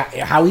 adjusted like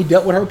how he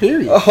dealt with her,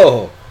 period.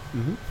 Oh.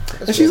 And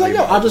she's like,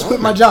 yo, I'll just quit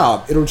my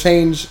job. It'll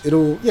change.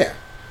 That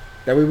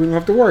way we don't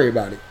have to worry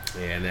about it.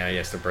 Yeah, now he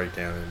has to break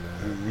down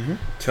and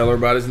tell her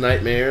about his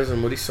nightmares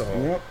and what he saw.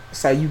 Yep.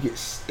 That's how you get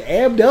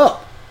stabbed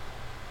up.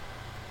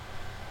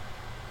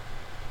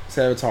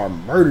 Savitar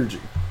murdered you.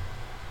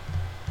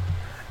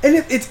 And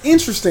it's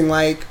interesting,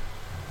 like,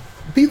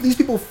 these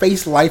people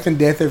face life and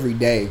death every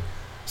day.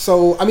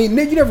 So, I mean,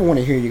 you never want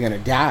to hear you're going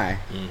to die.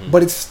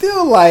 But it's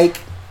still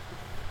like,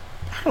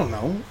 I don't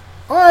know.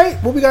 All right,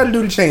 what we got to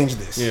do to change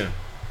this? Yeah.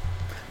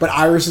 But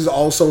Iris is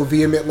also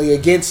vehemently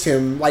against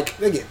him, like,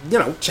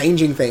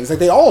 changing things. Like,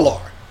 they all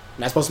are.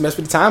 Not supposed to mess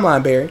with the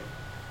timeline, Barry.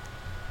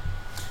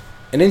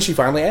 And then she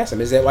finally asks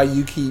him, is that why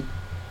you keep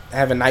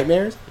having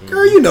nightmares?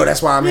 Girl, you know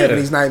that's why I'm having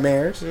these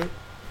nightmares. Yeah.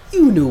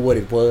 You knew what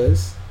it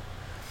was.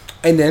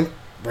 And then,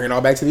 bring it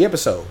all back to the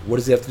episode. What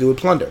does it have to do with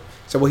Plunder?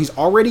 So, well, he's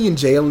already in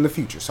jail in the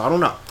future, so I don't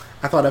know.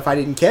 I thought if I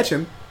didn't catch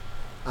him,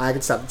 I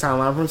could stop the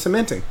timeline from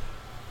cementing.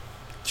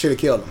 Should have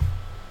killed him.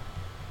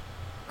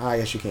 I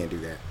guess you can't do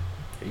that.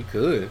 He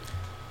could.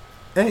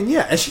 And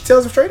and she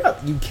tells him straight up,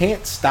 you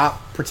can't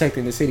stop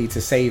protecting the city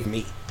to save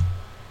me.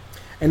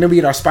 And then we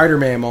get our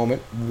Spider-Man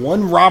moment.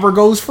 One robber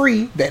goes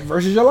free, that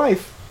versus your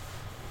life.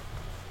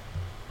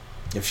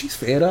 If she's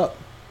fed up,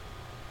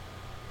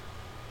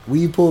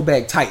 we pull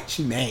back tight,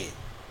 she mad.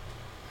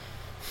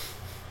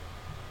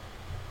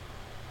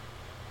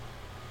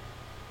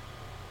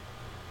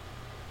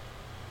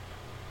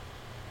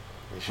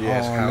 And she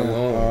asks how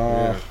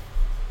long.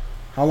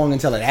 How long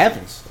until it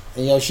happens?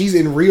 And she's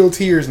in real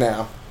tears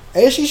now.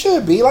 As she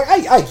should be. Like,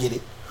 I get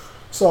it.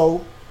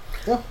 So,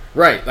 yeah.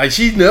 Right, like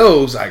she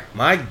knows, like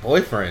my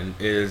boyfriend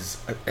has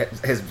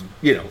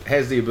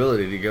the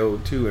ability to go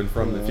to and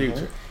from the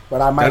future.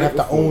 But I might Done it have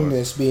to own before.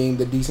 this, being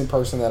the decent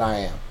person that I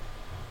am.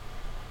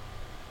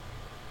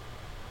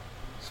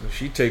 So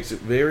she takes it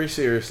very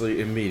seriously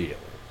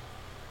immediately.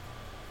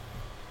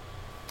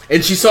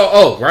 And she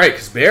saw,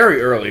 because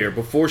Barry earlier,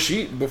 before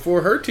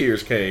her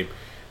tears came,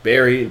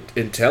 Barry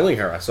in telling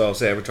her, I saw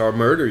Savitar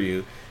murder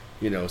you,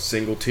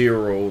 single tear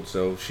rolled,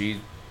 so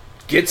she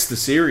gets the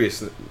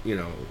serious,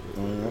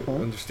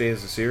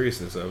 understands the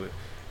seriousness of it.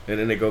 And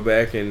then they go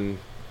back and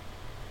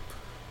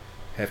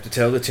have to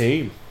tell the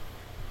team.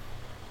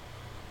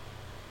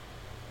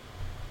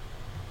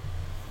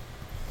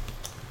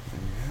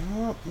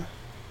 Yep.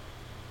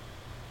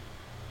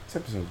 This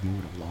episode's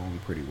moving along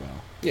pretty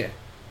well. Yeah.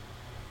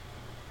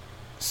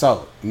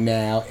 So,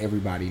 now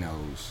everybody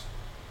knows.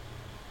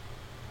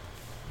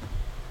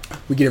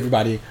 We get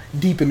everybody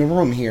deep in the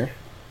room here.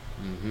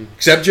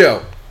 Except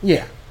Joe.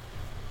 Yeah.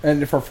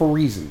 And for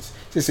reasons.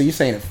 So you're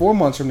saying that 4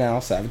 months from now,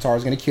 Savitar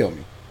is going to kill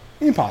me.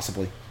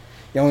 Impossibly.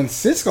 And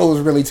Cisco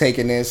is really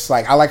taking this,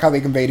 like, I like how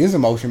they conveyed his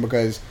emotion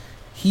because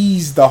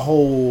he's the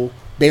whole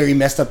Barry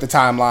messed up the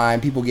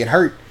timeline, people get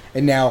hurt,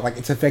 and now, like,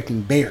 it's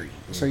affecting Barry.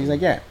 So he's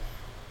like, yeah.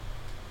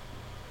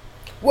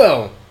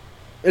 Well,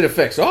 it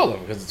affects all of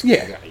them because it's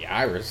Yeah.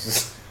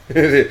 Iris.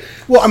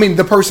 Well, I mean,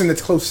 the person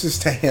that's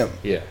closest to him.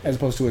 Yeah. As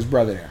opposed to his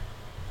brother there.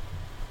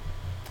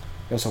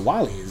 So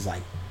Wally is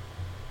like,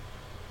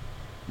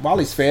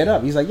 Wally's fed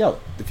up. He's like, yo,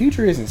 the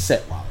future isn't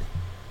set, Wally.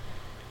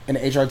 And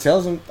the HR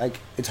tells him, like,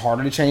 it's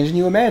harder to change than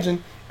you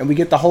imagine. And we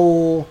get the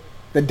whole,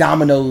 the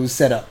dominoes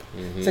set up.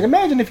 It's like,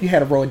 imagine if you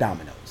had a row of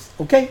dominoes,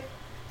 okay?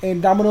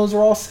 And dominoes are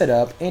all set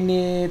up,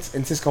 and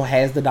Cisco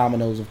has the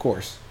dominoes, of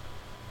course.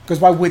 Because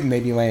why wouldn't they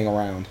be laying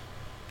around?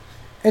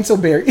 And so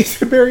Barry,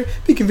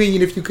 be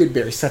convenient if you could.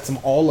 Barry sets them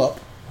all up.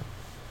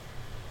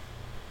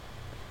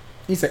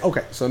 He said,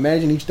 okay, so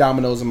imagine each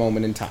domino is a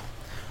moment in time.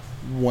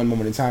 One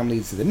moment in time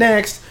leads to the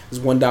next. As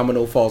one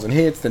domino falls and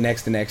hits, the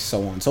next,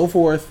 so on and so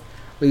forth.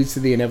 Leads to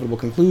the inevitable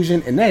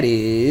conclusion, and that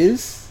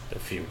is... The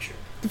future.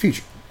 The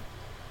future.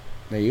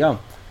 There you go.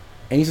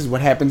 And he says,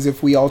 what happens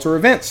if we alter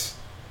events?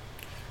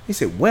 He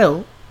said,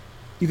 well,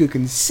 you could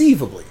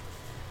conceivably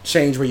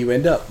change where you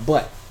end up,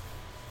 but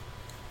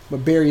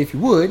Barry, if you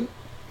would,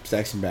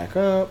 stacks him back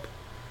up,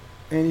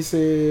 and he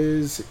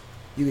says,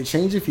 you can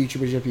change the future,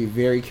 but you have to be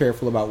very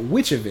careful about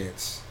which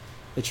events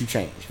that you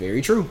change.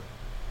 Very true.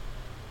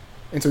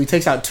 And so he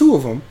takes out 2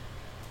 of them,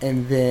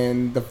 and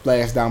then the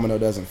last domino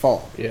doesn't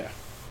fall. Yeah.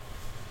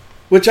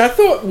 Which I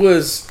thought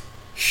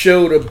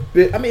showed a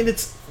bit. I mean,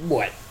 it's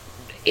what,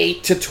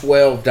 8 to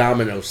 12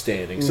 dominoes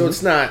standing, so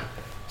it's not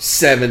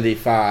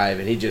 75,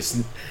 and he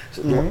just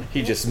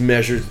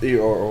measures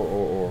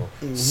or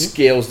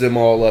scales them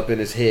all up in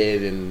his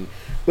head,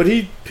 but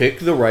he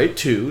picked the right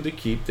 2 to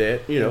keep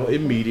that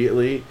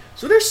immediately.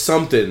 So there's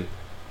something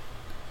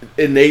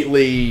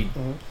innately.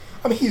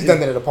 I mean, he's done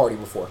that at a party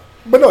before,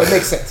 but no, it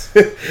makes sense.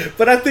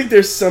 But I think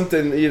there's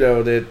something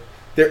that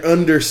they're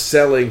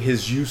underselling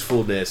his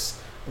usefulness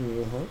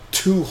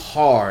too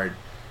hard,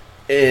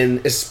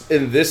 in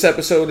this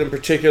episode in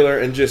particular,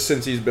 and just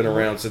since he's been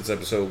around since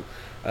episode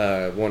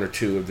 1 or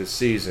 2 of this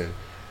season.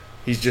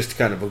 He's just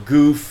kind of a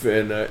goof,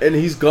 and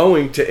he's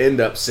going to end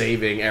up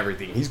saving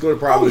everything. He's going to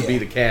probably be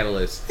the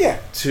catalyst. Yeah.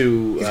 He's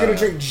going to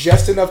drink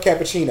just enough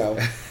cappuccino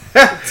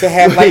to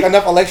have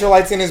enough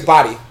electrolytes in his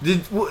body.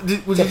 Did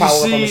you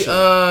see?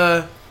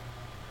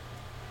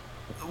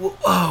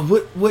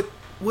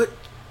 What?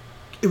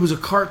 It was a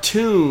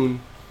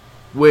cartoon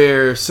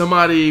where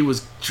somebody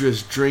was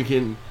just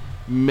drinking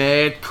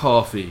mad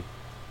coffee.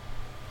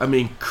 I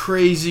mean,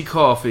 crazy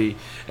coffee.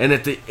 And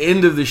at the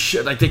end of the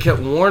show, they kept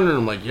warning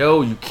him,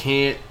 yo, you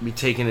can't be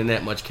taking in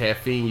that much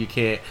caffeine. You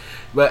can't.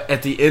 But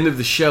at the end of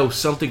the show,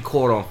 something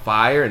caught on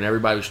fire, and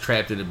everybody was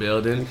trapped in the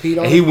building.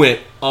 And he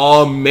went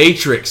all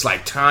Matrix,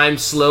 time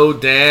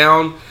slowed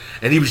down,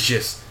 and he was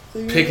just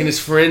picking his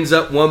friends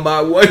up one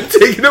by one,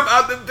 taking them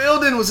out the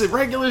building. Was it a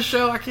regular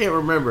show? I can't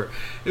remember.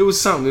 It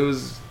was something. It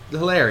was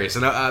hilarious.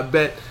 And I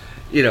bet,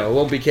 it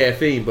won't be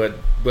caffeine, but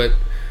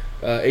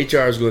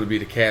HR is going to be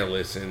the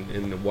catalyst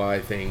and why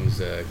things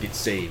get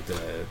saved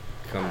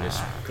come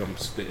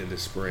in the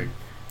spring.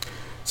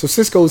 So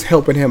Cisco's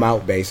helping him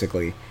out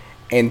basically,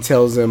 and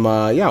tells him,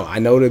 I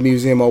know the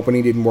museum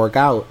opening didn't work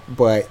out,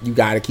 but you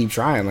got to keep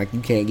trying. You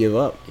can't give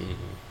up. Mm-hmm.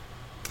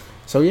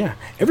 So yeah,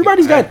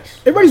 everybody's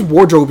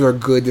wardrobes are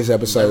good this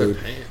episode.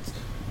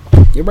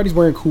 Everybody's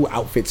wearing cool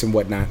outfits and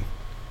whatnot.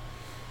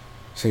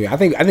 So yeah, I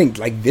think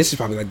this is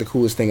probably the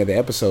coolest thing of the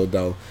episode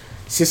though.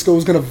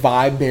 Cisco's gonna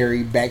vibe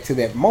Barry back to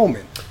that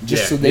moment,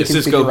 so they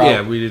can figure out.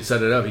 Yeah, we did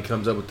set it up. He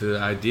comes up with the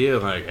idea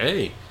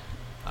hey,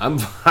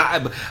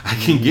 I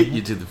can get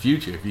you to the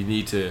future if you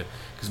need to.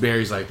 Because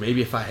Barry's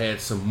maybe if I had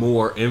some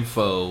more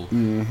info,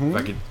 if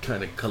I could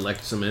kind of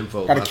collect some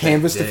info. Got to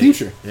canvas the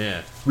future.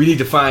 Yeah, we need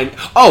to find.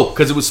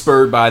 Because it was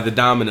spurred by the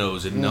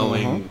dominoes and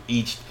knowing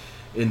each,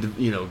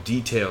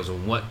 details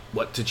on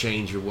what to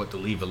change or what to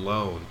leave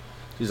alone.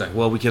 He's like,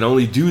 well, we can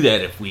only do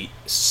that if we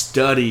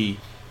study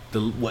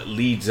what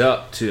leads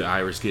up to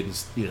Iris getting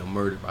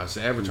murdered by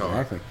Savitar.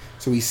 Exactly.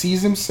 So he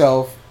sees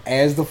himself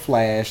as the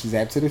Flash,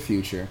 zapped to the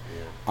future.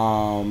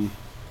 Yeah.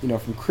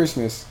 From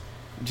Christmas,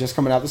 just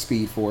coming out the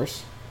Speed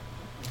Force.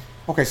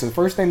 Okay, so the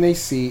first thing they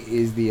see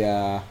is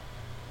the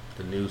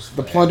news,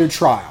 the plundered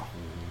trial.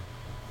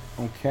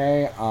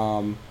 Okay.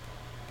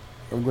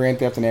 Grand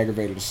theft and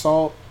aggravated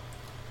assault.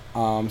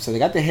 So they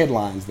got the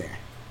headlines there.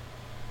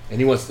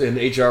 And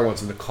HR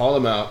wants him to call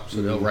him out,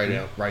 so they'll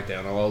write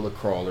down all the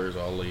crawlers,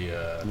 all the.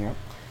 And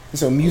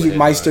so Music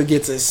Meister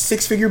gets a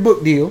 6-figure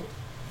book deal.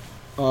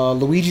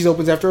 Luigi's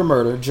opens after a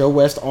murder. Joe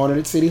West honored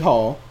at City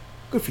Hall.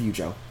 Good for you,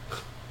 Joe.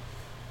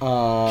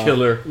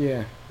 Killer.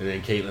 Yeah. And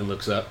then Caitlin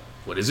looks up.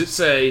 What does it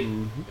say?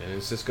 And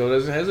Cisco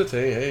doesn't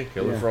hesitate. Hey,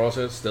 Killer Frost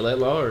is still at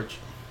large.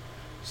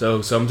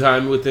 So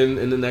sometime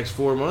in the next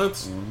 4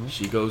 months,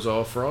 she goes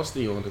all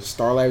frosty on us.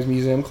 Star Labs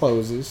Museum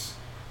closes.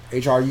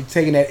 HR, you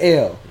taking that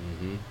L?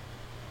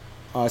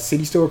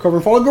 City still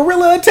recovering from a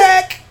guerrilla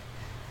attack.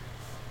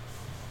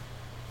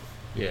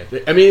 Yeah,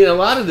 I mean, a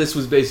lot of this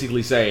was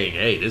basically saying,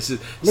 "Hey, stay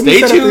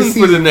tuned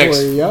for the next,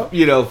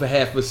 for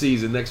half a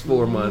season, next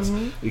 4 months,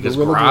 because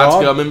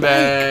Grodd's coming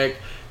back.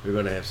 We're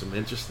gonna have some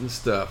interesting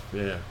stuff."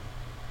 Yeah.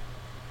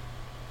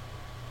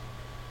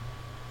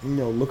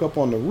 Look up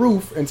on the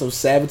roof, and so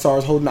Savitar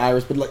is holding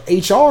Iris, but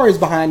HR is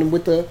behind him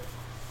with the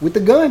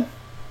gun.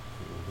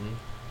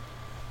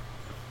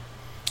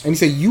 And he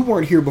said, you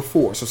weren't here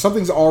before, so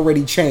something's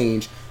already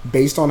changed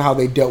based on how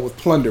they dealt with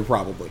plunder,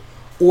 probably.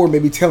 Or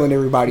maybe telling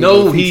everybody.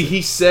 No,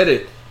 he said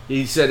it.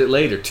 He said it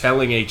later,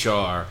 telling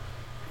HR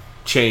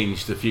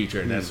change the future,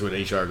 and that's when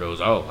HR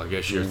goes, "Oh, I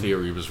guess your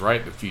theory was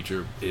right. The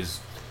future is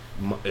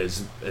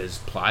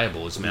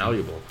pliable, it's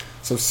malleable."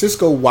 So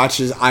Cisco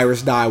watches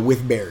Iris die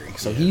with Barry.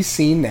 So he's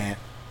seen that,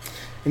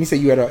 and he said,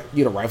 "You had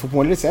a rifle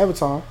pointed at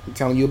Savitar,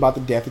 telling you about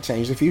the death that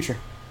changed the future."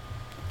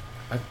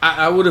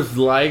 I would have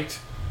liked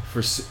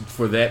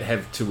for that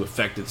have to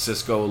affected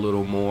Cisco a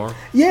little more.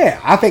 Yeah,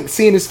 I think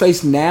seeing his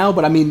face now,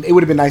 but I mean, it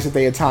would have been nice if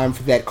they had time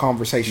for that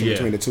conversation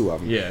between the two of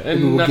them. Yeah,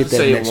 and we'll not get to that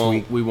say next it won't.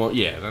 week. We won't.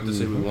 Yeah, not to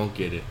say we won't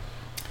get it,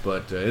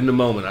 but in the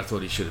moment, I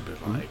thought he should have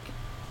been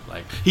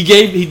like he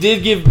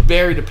did give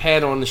Barry the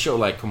pat on the show,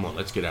 like, "Come on,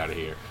 let's get out of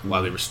here,"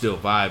 while they were still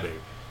vibing.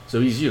 So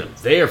he's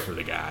there for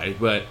the guy,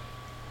 but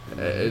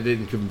it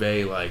didn't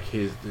convey like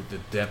the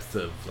depth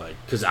of like,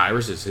 because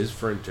Iris is his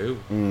friend too.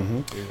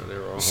 Mm-hmm. They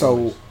were all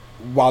homies.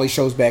 Wally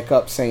shows back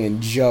up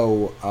saying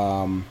Joe,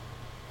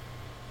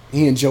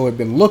 he and Joe had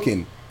been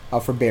looking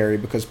for Barry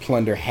because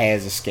Plunder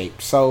has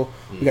escaped. So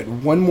we got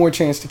one more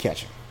chance to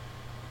catch him.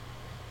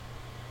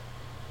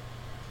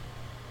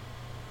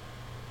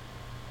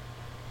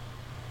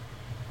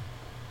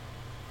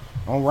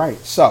 All right,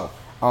 so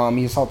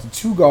he assaulted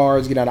 2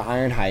 guards, get out of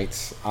Iron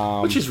Heights,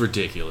 which is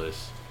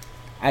ridiculous.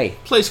 Hey,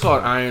 place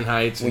called Iron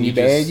Heights. When you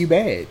bad, you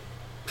bad.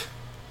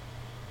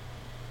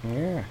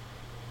 Yeah.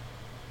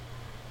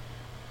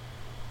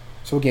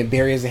 So again,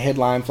 Barry has a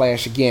headline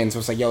flash again. So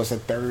it's like, yo, it's a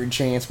third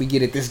chance we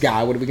get at this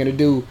guy. What are we gonna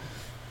do?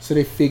 So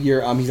they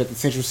figure he's at the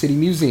Central City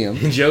Museum.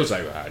 And Joe's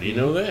like, well, how do you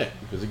know that?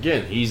 Because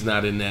again, he's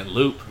not in that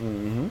loop.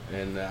 Mm-hmm.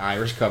 And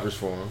Iris covers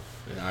for him.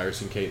 And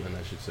Iris and Caitlin,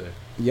 I should say.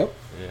 Yep.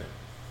 Yeah.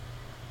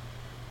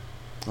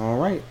 All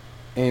right.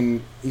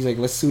 And he's like,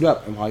 let's suit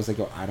up. And Wally's like,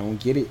 yo, I don't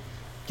get it.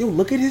 Yo,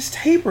 look at his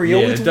taper. Yo,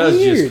 it's it does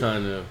weird. Just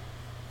kind of.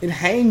 It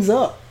hangs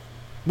up.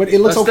 But it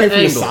looks okay from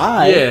the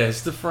side. Yeah,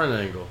 it's the front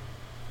angle.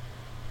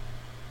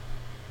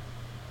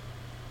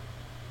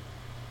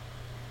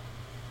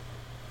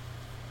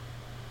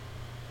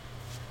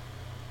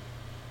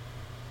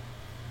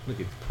 Look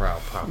at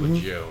proud Papa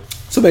Joe.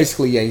 So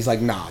basically, he's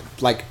like, nah,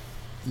 like,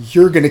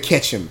 you're going to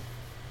catch him,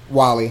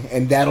 Wally,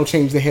 and that'll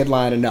change the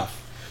headline enough.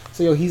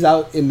 So, he's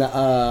out in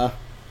the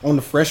on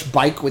the fresh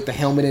bike with the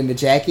helmet and the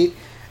jacket.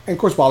 And, of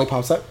course, Wally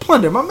pops up,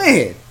 Plunder, my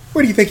man,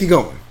 where do you think you're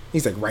going?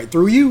 He's like, right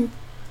through you.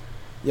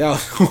 Yo.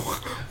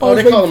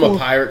 They call him a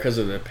pirate because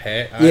of the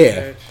patch?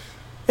 Yeah.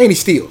 And he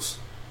steals.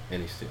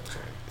 Right.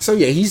 So,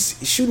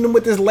 he's shooting him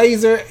with this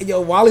laser.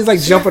 Yo, Wally's, like,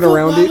 jumping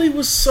around Wally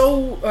was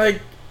so, like,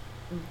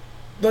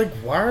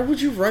 why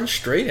would you run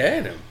straight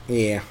at him?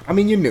 Yeah, I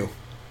mean, you knew.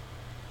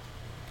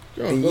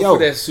 Go for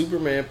that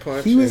Superman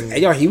punch. He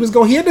was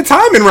going. He had the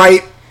timing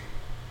right.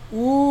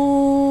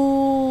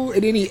 Ooh,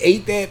 and then he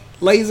ate that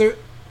laser.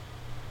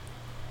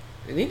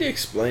 They need to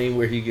explain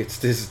where he gets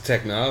this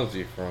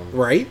technology from.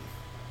 Right.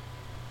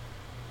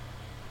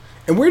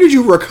 And where did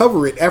you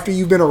recover it after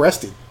you've been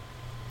arrested?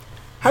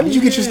 How did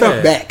you get your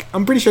stuff back?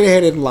 I'm pretty sure they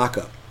had it in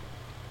lockup.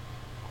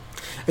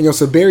 And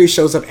so Barry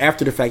shows up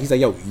after the fact. He's like,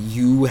 yo,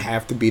 you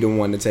have to be the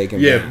one to take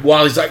him down. Yeah,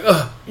 Wally's like,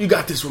 you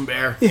got this one,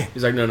 Bear. Yeah.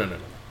 He's like, no.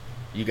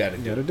 You got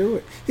to do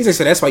it. He's like,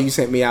 so that's why you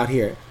sent me out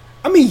here.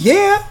 I mean,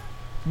 yeah,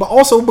 but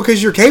also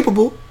because you're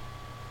capable.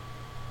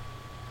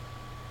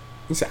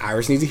 He said,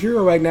 Iris needs a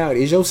hero right now. It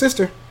is your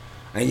sister.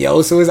 And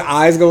so his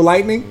eyes go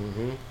lightning.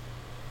 Mm-hmm.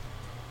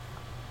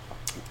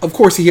 Of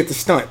course, he hit the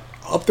stunt.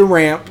 Up the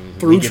ramp,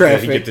 through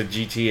traffic. He get the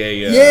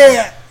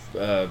GTA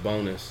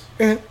bonus.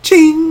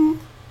 Ching!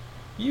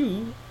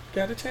 You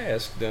got a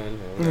task done.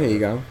 There you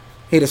go.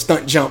 Hit a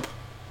stunt jump.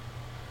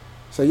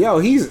 So,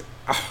 he's...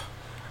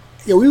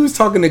 we was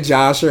talking to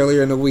Josh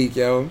earlier in the week,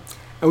 and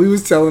we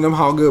was telling him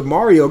how good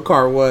Mario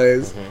Kart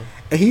was. Mm-hmm.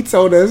 And he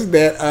told us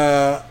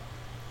that...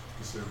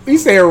 he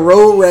said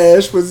Road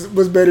Rash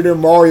was better than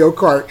Mario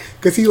Kart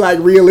because he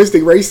liked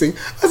realistic racing.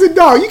 I said,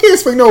 dog, you can't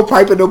swing no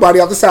pipe at nobody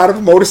off the side of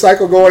a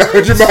motorcycle going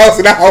 100 miles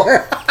an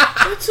hour.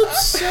 That's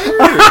absurd.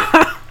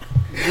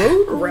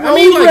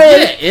 Road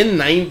Rash in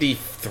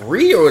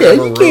 93 or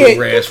whatever. Road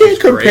Rash you was can't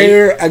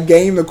compare a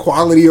game the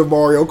quality of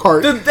Mario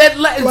Kart.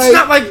 It's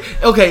not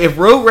like, okay, if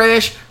Road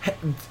Rash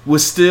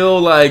was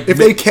still like... If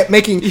they kept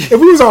making... If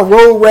we was on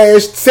Road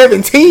Rash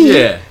 17...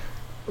 Yeah.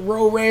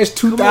 Road Rash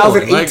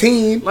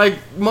 2018. Like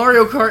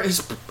Mario Kart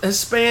has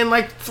spanned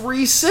like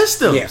 3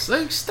 systems. Yeah.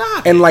 Like,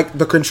 stop. And like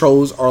the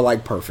controls are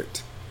like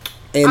perfect.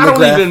 And I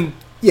don't even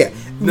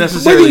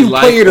necessarily whether you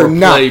play it or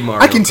not, Mario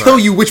I can Kart. tell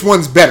you which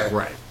one's better.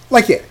 Right.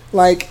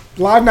 Like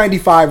Live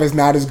 95 is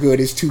not as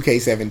good as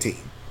 2K17.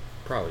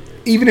 Probably is.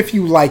 Even if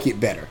you like it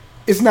better,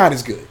 it's not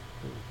as good.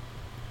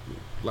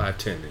 Live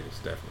 10 is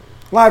definitely.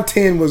 Live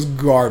 10 was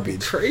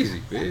garbage.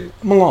 Crazy, man.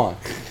 Milan.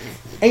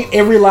 Ain't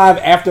every live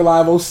after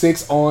Live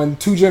 06 on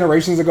 2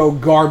 generations ago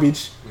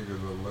garbage?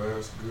 Nigga, the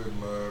last good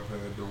live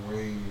had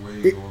Dwayne Wade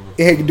on the front.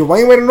 It had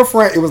Dwayne Wade on the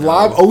front. It was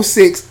Live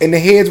 06, and the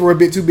heads were a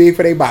bit too big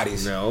for their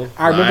bodies. No.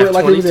 I remember it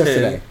like it was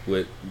yesterday.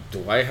 With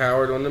Dwight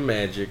Howard on the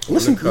Magic.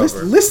 Listen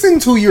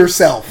to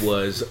yourself.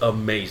 Was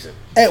amazing.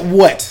 At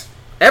what?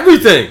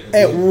 Everything.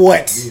 At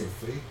what?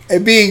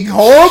 At being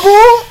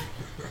horrible?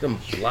 them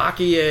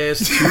blocky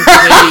ass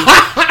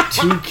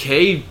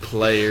 2K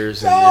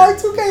players. Oh,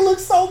 2K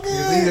looks so good.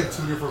 Yeah, they have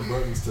two different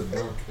buttons to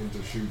dunk and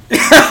to shoot.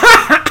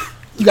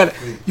 You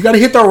gotta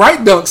hit the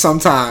right dunk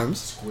sometimes.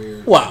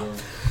 Square. Wow.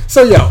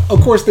 So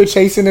of course they're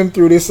chasing him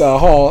through this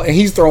hall, and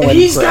he's throwing. And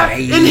he's got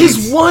grenades. in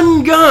his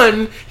one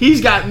gun.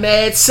 He's got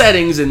mad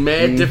settings and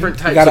mad different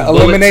types. Got of an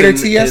bullets Eliminator and-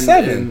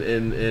 TS7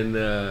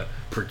 and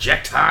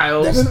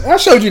projectiles. I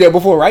showed you that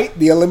before, right?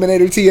 The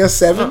Eliminator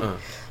TS7.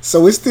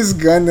 So it's this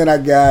gun that I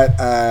got.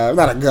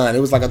 Not a gun. It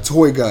was like a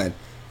toy gun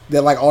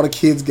that like all the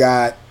kids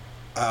got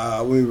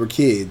when we were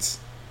kids.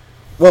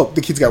 Well,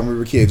 the kids got when we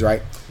were kids,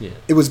 right? Yeah.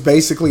 It was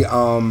basically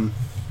well,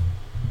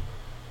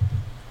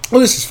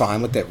 this is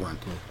fine. Let that run.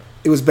 Okay.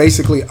 It was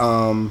basically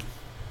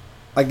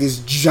like this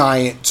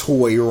giant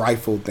toy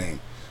rifle thing.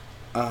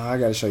 I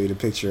gotta show you the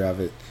picture of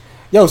it.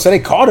 So they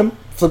caught him,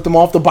 flipped him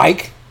off the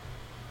bike.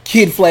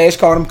 Kid Flash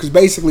caught him because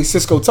basically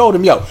Cisco told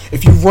him,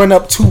 if you run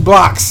up 2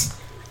 blocks,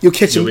 you'll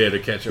catch him. You'll be able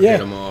to catch him,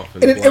 hit him off.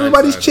 And then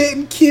everybody's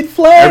chanting Kid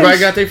Flash. Everybody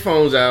got their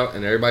phones out,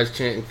 and everybody's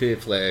chanting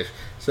Kid Flash.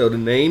 So the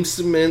name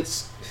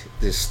cements,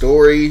 the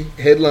story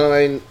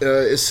headline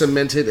is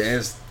cemented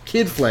as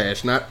Kid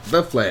Flash, not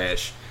The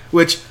Flash,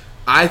 which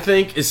I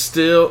think is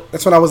still...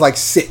 That's when I was like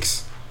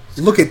 6.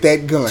 Look at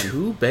that gun.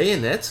 2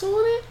 bayonets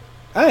on it?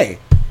 Hey,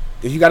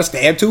 if you got to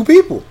stab 2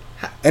 people,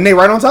 and they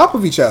right on top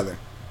of each other.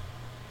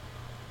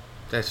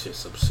 That's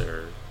just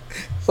absurd.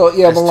 So That's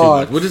too much.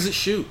 Milan. What does it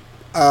shoot?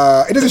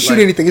 It doesn't shoot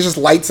anything. It's just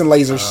lights and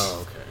lasers.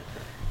 Oh, okay.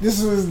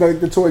 This was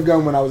the toy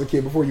gun when I was a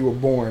kid before you were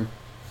born.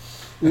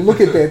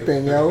 Look at that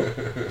thing,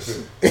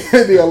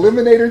 the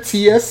Eliminator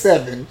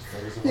TS7.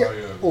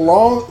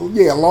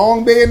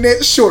 Long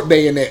bayonet, short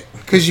bayonet.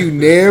 Because you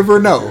never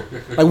know.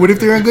 Like, what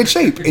if they're in good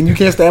shape and you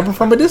can't stab them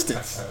from a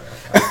distance?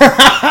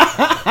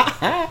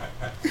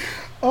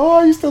 Oh,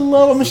 I used to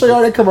love. I'm gonna show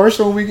y'all that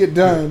commercial when we get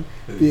done.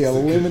 The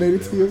Eliminator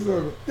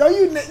TS7.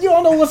 You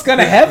don't know what's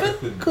gonna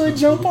happen. Could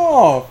jump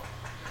off.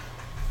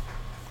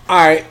 All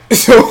right,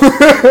 so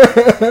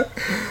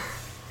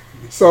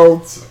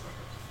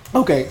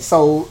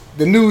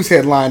the news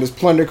headline is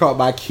Plunder caught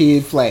by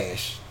Kid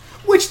Flash,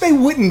 which they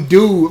wouldn't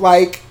do.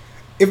 Like,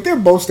 if they're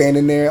both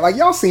standing there, like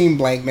y'all seen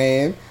Blank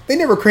Man, they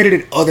never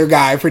credited other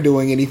guy for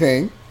doing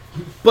anything.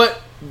 But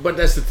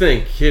that's the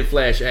thing. Kid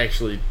Flash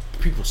actually,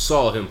 people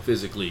saw him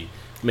physically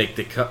make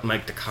the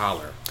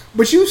collar.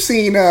 But you've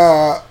seen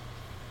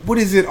what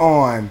is it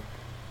on?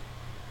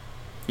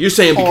 You're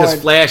saying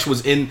because Flash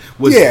was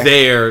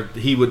there,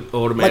 he would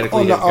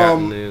automatically like have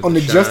gotten on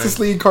the Justice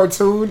League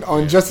cartoon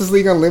on Justice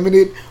League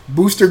Unlimited.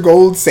 Booster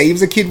Gold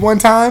saves a kid one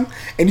time,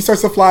 and he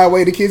starts to fly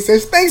away. The kid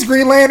says, "Thanks,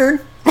 Green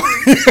Lantern."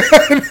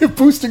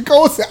 Booster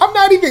Gold said, "I'm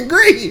not even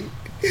green."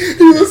 He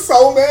was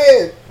so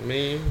mad. I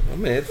mean,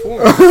 I'm mad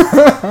for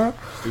him.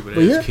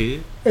 Stupid ass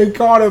kid. They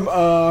caught him.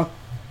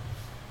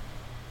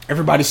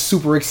 Everybody's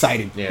super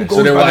excited. Yeah,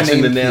 so they're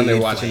watching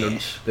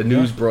the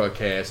news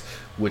broadcast,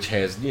 which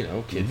has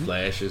Kid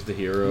Flash as the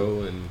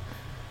hero, and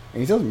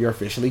he tells him, "You're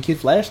officially Kid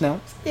Flash now."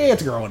 Yeah,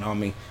 it's growing on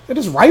me.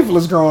 This rifle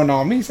is growing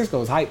on me.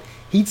 Cisco's hype.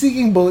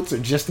 Heat-seeking bullets are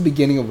just the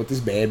beginning of what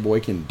this bad boy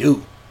can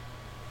do.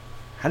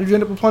 How did you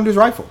end up with Plunder's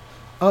rifle?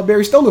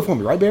 Barry stole it for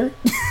me, right, Barry?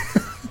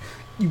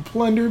 You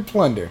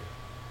plunder.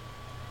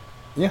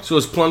 Yeah. So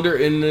is Plunder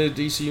in the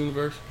DC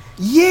universe?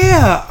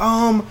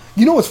 Yeah.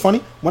 You know what's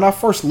funny? When I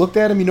first looked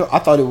at him, I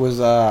thought it was.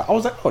 I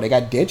was like, oh, they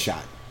got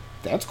Deadshot.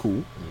 That's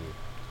cool.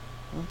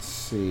 Let's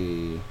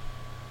see.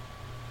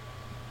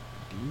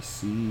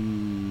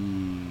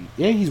 DC.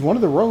 Yeah, he's one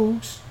of the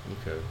rogues.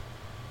 Okay.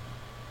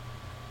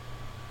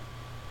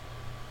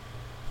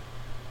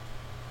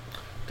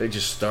 They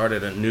just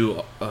started a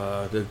new.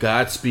 The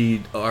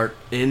Godspeed arc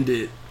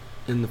ended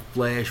in the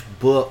Flash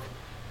book,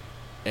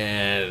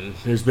 and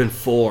there's been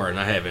 4, and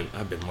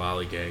I've been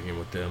lollygagging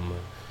with them,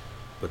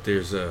 but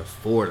there's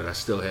 4 that I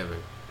still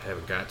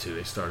haven't got to.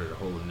 They started a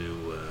whole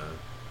new,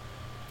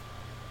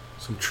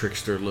 some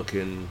trickster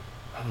looking.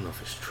 I don't know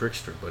if it's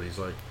trickster, but he's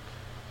like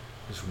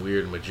this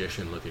weird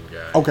magician looking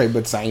guy. Okay,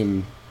 but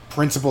same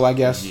principle, I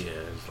guess. Yeah,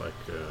 it's like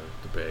the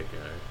bad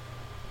guy.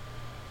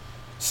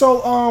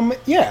 So,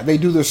 they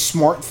do the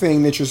smart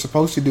thing that you're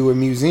supposed to do in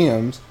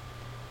museums.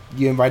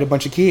 You invite a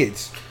bunch of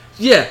kids.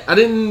 Yeah, I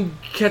didn't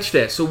catch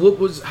that. So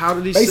how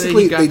did he say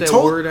he got that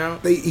word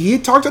out? He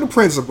talked to the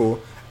principal,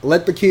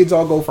 let the kids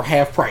all go for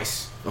half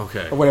price.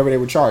 Okay. Or whatever they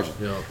were charging.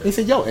 Yeah, okay. He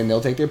said, and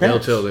they'll take their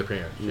parents. They'll tell their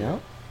parents. Yeah.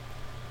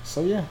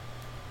 So, yeah.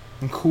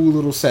 Cool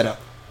little setup.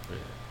 Yeah.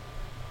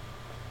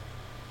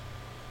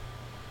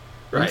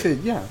 Right. He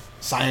said,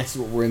 science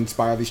is what will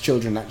inspire these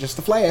children, not just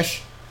the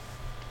Flash.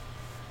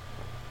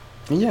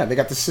 And they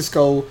got the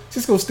Cisco.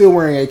 Cisco's still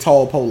wearing a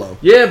tall polo.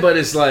 Yeah, but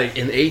it's like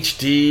in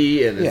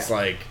HD, and it's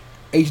like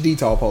HD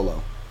tall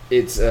polo.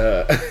 It's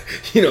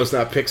it's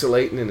not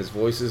pixelating, and his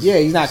voice is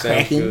he's not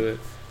cracking. Good.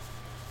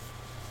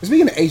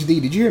 Speaking of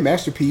HD, did you hear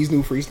Master P's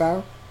new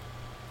freestyle?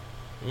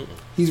 Mm-mm.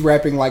 He's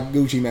rapping like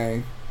Gucci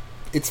Mane.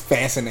 It's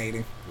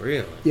fascinating.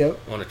 Really? Yep.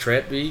 On a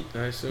trap beat,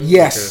 I assume.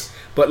 Yes.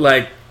 But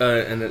like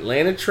an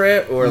Atlanta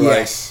trap, or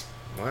yes.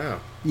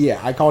 Wow. Yeah,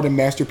 I called him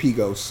Master P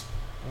Ghost.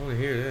 I want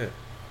to hear that.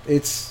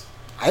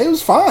 it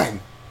was fine.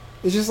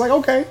 It's just like,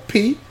 okay,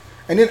 Pete.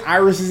 And then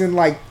Iris is in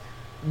like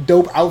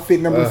dope outfit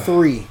number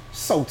 3.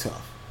 So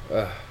tough.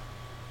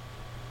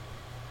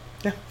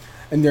 Yeah.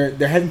 And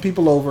they're having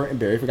people over, and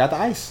Barry forgot the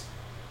ice.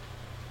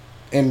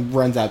 And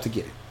runs out to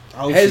get it.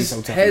 Oh, she's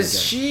so tough. Does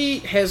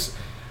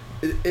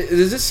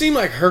it seem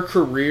like her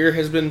career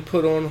has been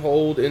put on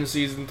hold in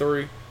season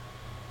 3?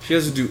 She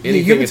doesn't do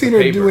anything. You haven't seen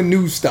her doing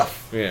new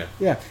stuff. Yeah.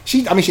 Yeah.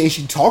 She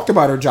talked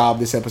about her job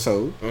this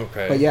episode.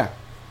 Okay. But yeah.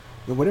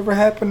 Whatever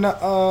happened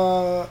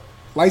to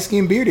light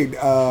skinned bearded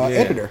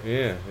editor?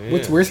 Yeah.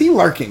 Where's he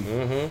lurking?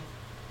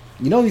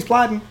 Mm-hmm. You know he's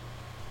plotting.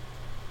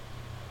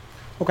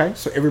 Okay,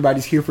 so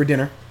everybody's here for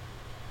dinner.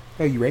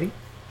 Hey, you ready?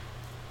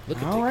 Look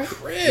at All the right.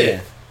 crib.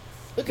 Yeah.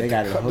 Look They at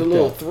got it the hooked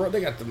little up. throat.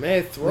 They got the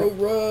mad throat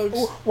rugs.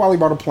 Wally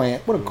bought a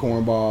plant. What a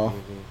cornball.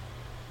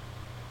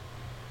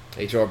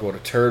 HR bought a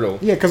turtle.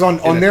 Yeah, because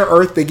on their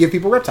Earth, they give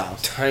people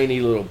reptiles. Tiny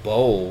little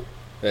bowl.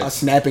 A That's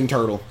snapping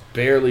turtle.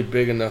 barely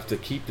big enough to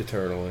keep the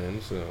turtle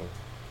in. So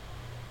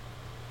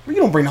Well,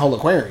 you don't bring the whole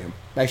aquarium.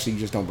 Actually, you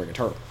just don't bring a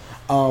turtle.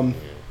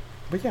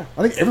 But yeah,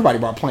 I think everybody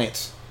brought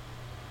plants.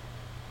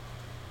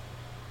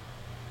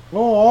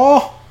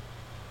 Oh,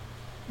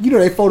 you know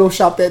they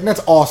photoshopped that, and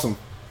that's awesome.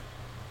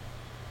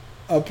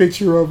 A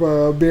picture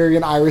of Barry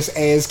and Iris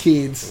as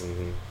kids.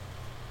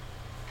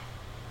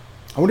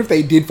 I wonder if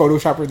they did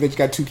Photoshop her. They just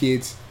got 2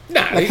 kids.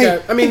 nah, Like, hey,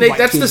 white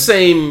that's the kids.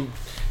 same.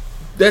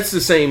 That's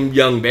the same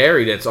young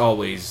Barry. That's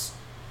always.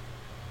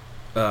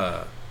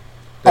 Okay.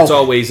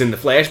 Always in the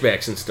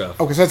flashbacks and stuff.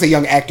 Okay, so that's a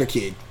young actor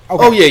kid.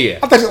 Okay. Oh, yeah.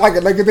 I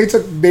thought like if they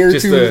took their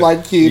Just 2 the-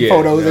 like kid yeah,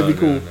 photos, no, that'd be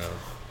cool. no.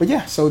 But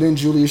yeah, so then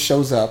Julius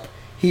shows up.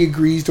 He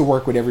agrees to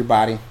work with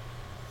everybody.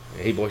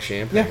 Hey, boy,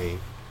 champagne. Yeah.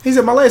 He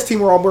said, my last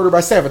team were all murdered by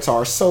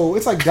Savitar. So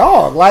it's like,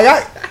 dog,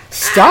 like,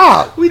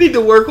 stop. We need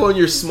to work on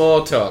your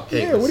small talk.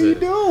 Yeah, what are you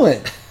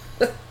doing?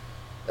 Uh,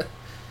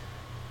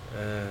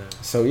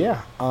 So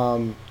yeah,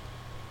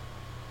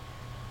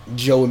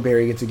 Joe and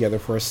Barry get together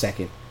for a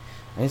second.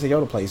 And he's like, yo,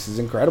 the place is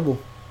incredible.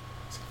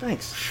 I said,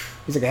 thanks.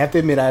 He's like, I have to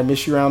admit, I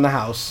miss you around the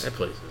house. That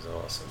place is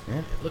awesome. Yeah.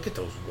 Man. Look at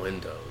those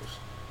windows.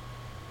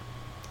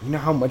 You know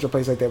how much a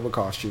place like that would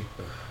cost you?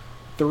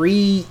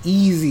 $3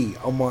 easy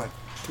a month.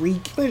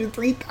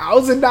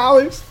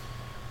 $3,000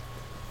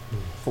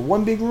 for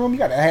one big room. You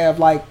gotta have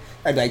like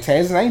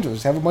Taz and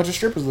Angels. Have a bunch of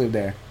strippers live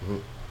there.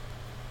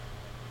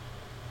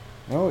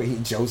 No,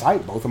 Joe's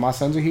hype. Both of my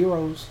sons are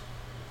heroes.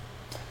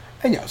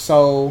 And yeah,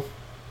 so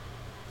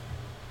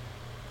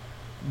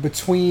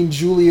between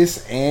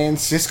Julius and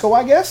Cisco,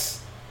 I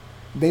guess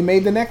they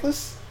made the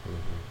necklace.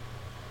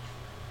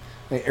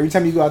 And every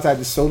time you go outside,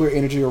 the solar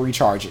energy will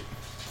recharge it.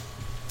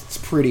 It's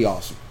pretty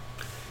awesome.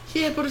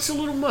 Yeah, but it's a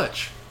little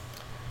much.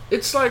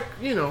 It's like,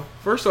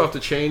 first off, the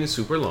chain is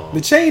super long.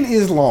 The chain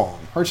is long.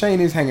 Her chain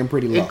is hanging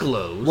pretty low. It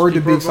glows. Word to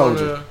People Big are gonna-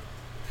 Soldier.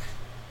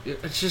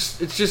 It's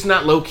just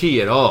not low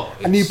key at all.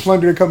 I need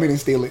Plunder to come in and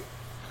steal it.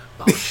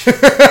 Oh, shit.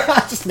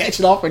 Just snatch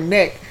it off her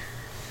neck.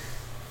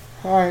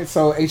 All right,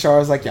 so HR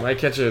is like, You yeah, might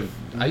catch a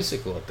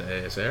icicle up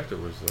the ass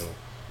afterwards, though.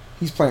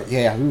 he's playing.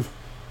 Yeah, oof.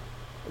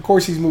 Of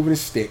course he's moving his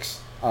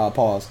sticks.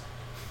 Pause.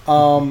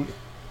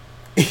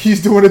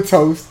 He's doing a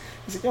toast.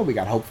 He's like, yo, we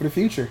got hope for the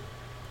future.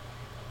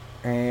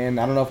 And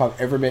I don't know if I've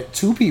ever met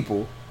 2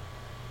 people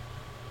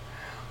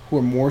who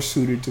are more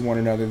suited to one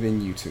another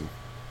than you 2.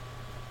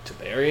 To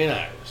Barry and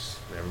Iris.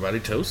 Everybody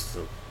toasts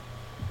them.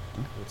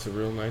 It's a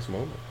real nice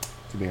moment.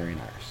 To Barry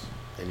and Iris.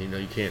 And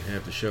you can't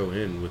have the show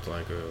end with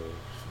like a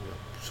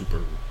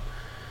super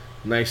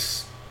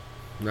nice,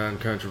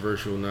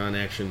 non-controversial,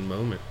 non-action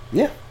moment.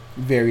 Yeah,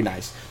 very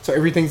nice. So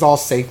everything's all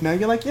safe now.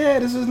 You're like, yeah,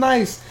 this is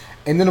nice.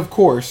 And then of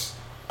course,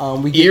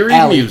 we get Eerie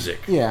Allie. music.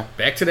 Yeah,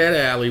 Back to that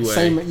alleyway.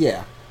 same.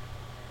 Yeah,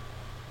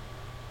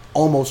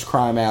 almost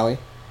crime alley.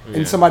 Yeah.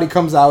 And somebody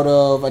comes out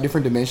of a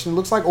different dimension. It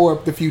looks like, or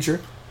the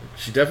future.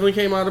 She definitely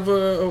came out of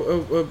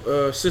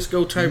a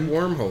Cisco type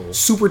wormhole.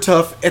 Super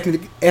tough,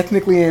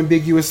 ethnically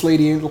ambiguous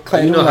lady in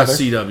clad You in know how leather.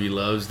 CW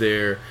loves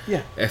their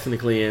Yeah.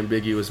 ethnically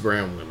ambiguous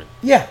brown women.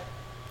 Yeah,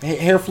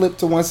 hair flipped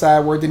to one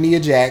side where the Nia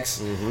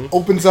Jax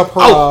opens up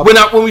her.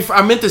 Oh,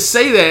 I meant to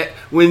say that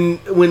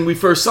when we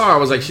first saw her, I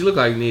was like, she looked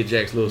like Nia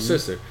Jax's little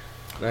sister.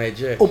 Nia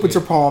Jax. opens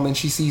her palm and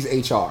she sees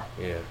HR.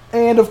 Yeah.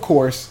 And of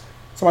course,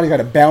 somebody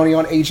got a bounty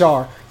on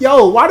HR.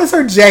 Yo, why does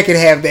her jacket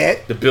have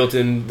that? The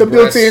built-in. The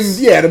breasts.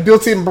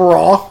 built-in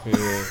bra Yeah.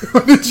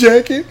 on the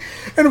jacket.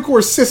 And of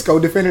course, Cisco,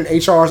 defending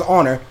HR's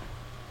honor,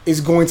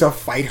 is going to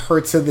fight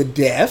her to the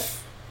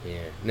death. Yeah.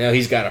 Now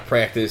he's got to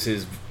practice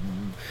his,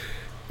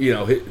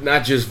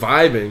 not just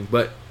vibing,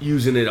 but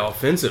using it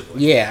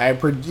offensively. Yeah,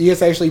 he has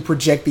to actually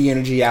project the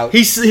energy out.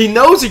 He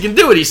knows he can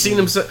do it. He's seen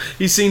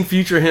He's seen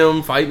future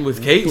him fighting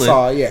with Caitlyn.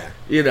 Saw, yeah.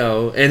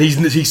 And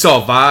he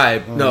saw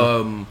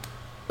Vibe.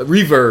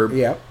 Reverb.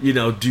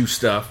 Yep. Do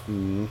stuff.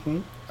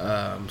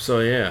 So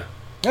yeah.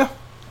 Yeah.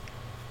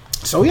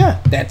 So yeah,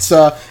 that's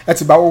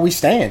about where we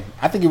stand.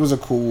 I think it was a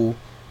cool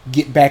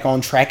get back on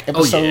track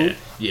episode.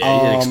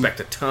 Yeah, you expect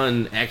a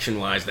ton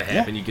action-wise to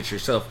happen. You get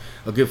yourself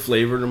a good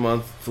flavor of the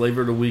month,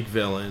 flavor of the week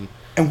villain.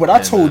 And what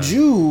I told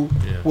you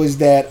was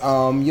that,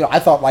 I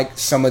thought like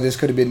some of this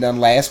could have been done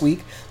last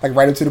week, like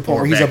right up to the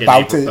point where he's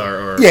about to,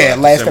 last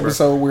December.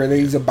 episode where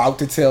he's about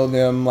to tell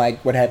them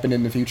like what happened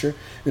in the future.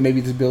 Then maybe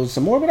this builds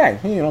some more, but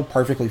hey,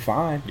 perfectly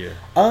fine.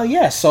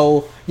 Yeah.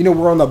 So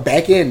we're on the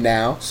back end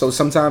now. So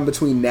sometime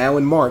between now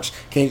and March,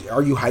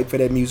 are you hyped for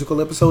that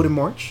musical episode in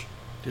March?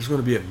 There's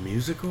going to be a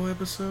musical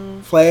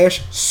episode?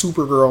 Flash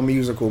Supergirl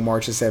musical,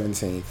 March the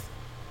 17th.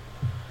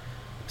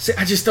 See,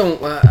 I just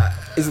don't.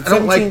 Is it I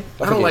don't 17? like.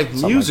 I don't like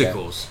Something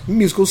musicals. Like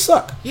musicals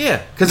suck.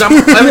 Yeah, because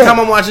every time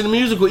I'm watching a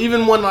musical,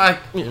 even one like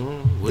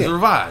Wizard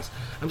of Oz,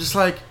 I'm just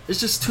like, it's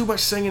just too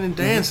much singing and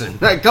dancing.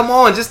 Like, come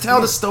on, just tell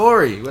the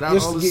story without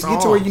all the songs.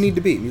 Get to where you need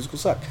to be.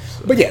 Musicals suck.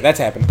 But yeah, that's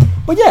happening.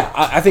 But yeah,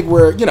 I think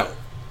we're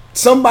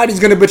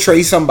somebody's gonna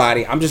betray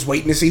somebody. I'm just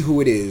waiting to see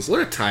who it is.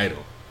 What a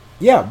title!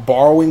 Yeah,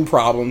 borrowing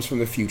problems from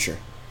the future.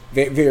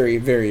 Very,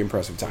 very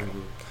impressive title.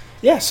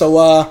 Yeah,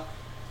 so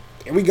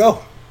here we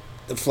go.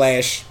 The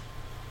Flash,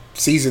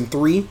 Season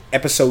 3,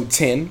 Episode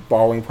 10,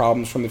 Borrowing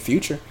Problems from the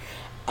Future.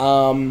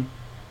 A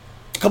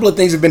couple of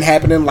things have been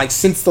happening, like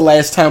since the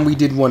last time we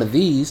did one of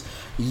these.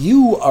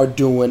 You are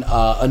doing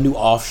a new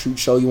offshoot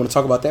show. You want to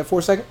talk about that for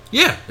a second?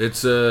 Yeah,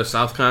 it's a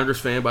South Congress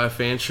Fan by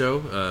Fan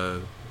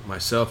show.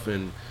 Myself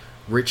and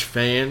Rich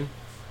Fan,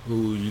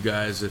 who you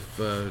guys, if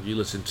you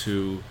listen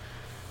to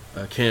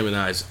Cam and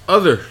I's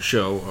other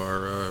show,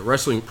 our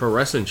pro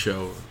wrestling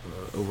show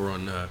over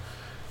on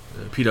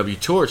PW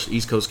Torch,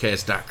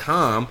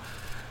 EastCoastCast.com.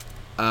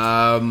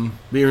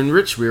 Me and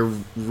Rich, we're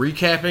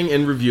recapping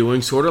and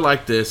reviewing, sort of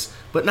like this,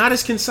 but not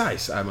as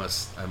concise. I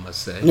must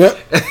say. Yep.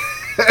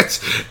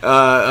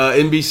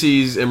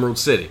 NBC's Emerald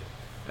City,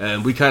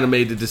 and we kind of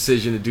made the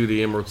decision to do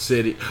the Emerald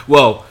City.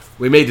 Well,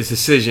 we made this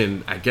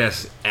decision, I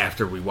guess,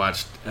 after we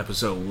watched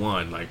episode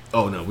 1. Like,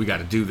 oh no, we got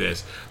to do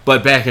this.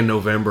 But back in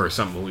November or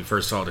something, when we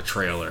first saw the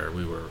trailer,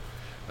 we were,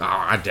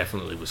 I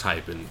definitely was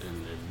hyped and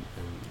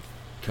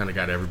kind of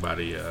got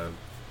everybody,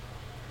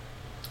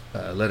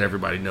 let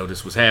everybody know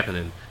this was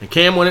happening. And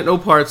Cam wanted no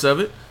parts of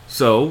it,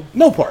 so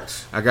no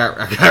parts. I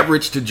got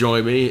Rich to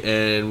join me,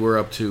 and we're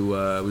up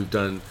to we've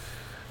done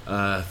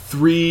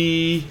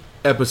 3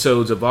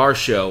 episodes of our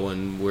show,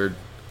 and we're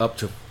up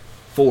to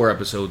 4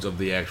 episodes of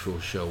the actual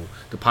show.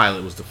 The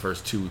pilot was the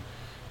first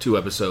two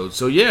episodes.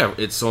 So yeah,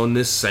 it's on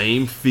this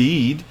same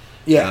feed.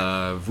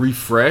 Yeah.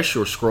 Refresh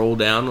or scroll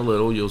down a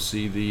little, you'll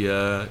see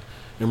the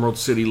Emerald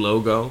City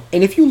logo.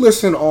 And if you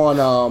listen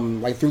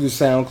on like through the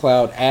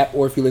SoundCloud app,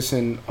 or if you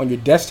listen on your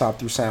desktop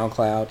through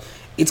SoundCloud,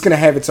 it's gonna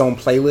have its own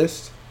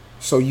playlist,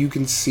 so you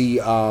can see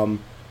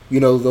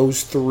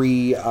those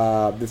 3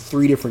 the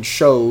 3 different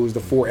shows, the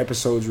 4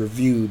 episodes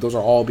reviewed. Those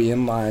are all be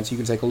in line, so you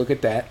can take a look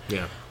at that.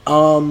 Yeah.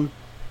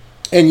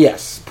 And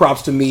yes,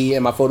 props to me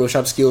and my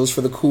Photoshop skills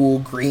for the cool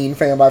green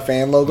Fan by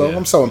Fan logo. Yeah,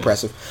 I'm so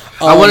impressive.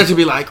 I wanted to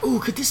be like, ooh,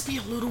 could this be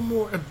a little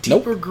more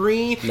deeper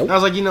green? Nope. And I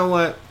was like, you know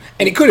what?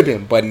 And it could have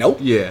been, but nope.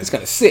 Yeah. It's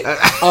gonna sit.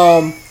 It's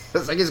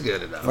like, it's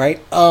good enough.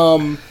 Right.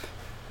 And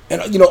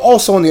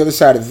also on the other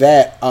side of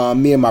that,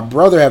 me and my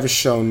brother have a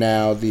show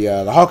now, the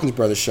Hawkins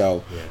Brothers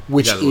show,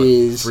 which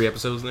is 3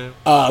 episodes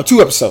now. 2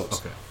 episodes,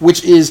 okay.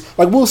 Which is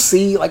like, we'll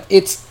see. Like,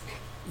 it's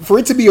for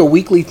it to be a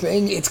weekly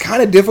thing. It's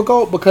kind of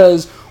difficult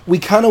because we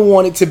kind of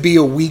want it to be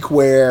a week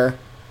where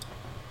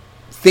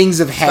things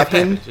have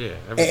happened,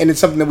 and it's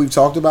something that we've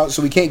talked about.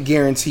 So we can't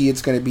guarantee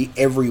it's going to be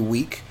every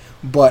week,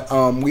 but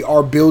we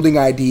are building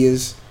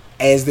ideas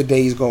as the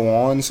days go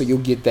on, so you'll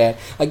get that.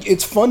 Like,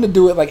 it's fun to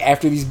do it like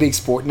after these big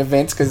sporting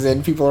events, because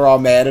then people are all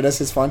mad at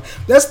us. It's fun.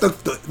 That's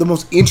the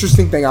most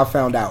interesting thing I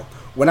found out.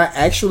 When I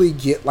actually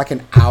get like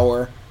an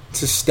hour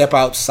to step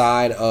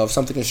outside of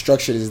something as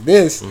structured as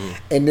this,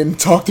 and then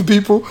talk to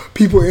people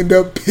end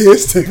up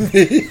pissed at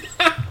me.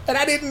 And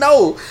I didn't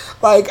know.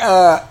 Like,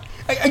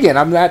 again,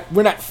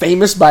 we're not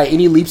famous by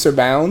any leaps or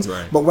bounds,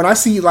 right. But when I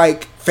see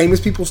like famous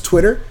people's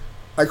Twitter,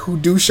 like who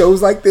do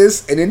shows like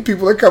this, and then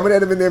people are coming at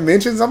them in their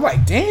mentions, I'm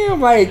like, damn,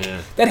 like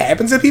that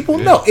happens to people?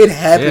 Yeah. No, it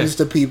happens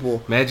to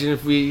people. Imagine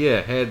if we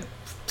had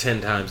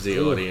 10 times the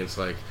audience.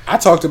 Like, I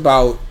talked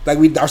about, like,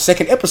 our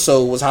second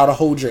episode was how to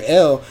hold your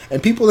L,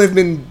 and people have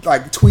been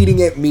like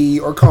tweeting at me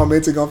or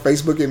commenting on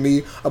Facebook at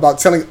me about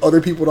telling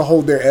other people to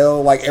hold their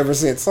L like ever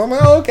since. So I'm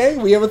like, oh, okay,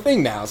 we have a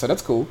thing now, so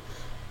that's cool.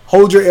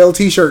 Hold your L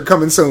t-shirt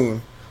coming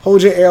soon.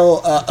 Hold your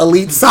L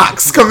elite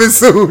socks coming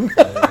soon.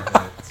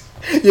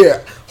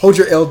 Yeah, hold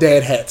your L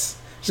dad hats.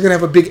 She's gonna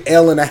have a big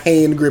L and a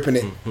hand grip in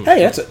it.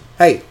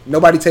 Hey,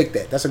 nobody take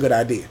that. That's a good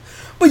idea.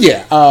 But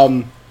yeah,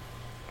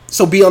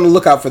 so be on the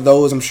lookout for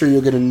those. I'm sure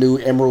you'll get a new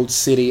Emerald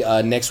City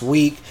next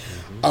week.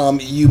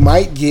 You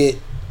might get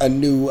a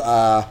new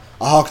a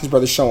Hawkins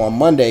Brothers show on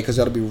Monday, because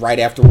that'll be right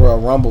after Royal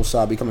Rumble, so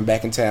I'll be coming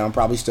back in town,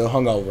 probably still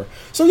hungover.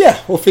 So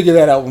yeah, we'll figure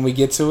that out when we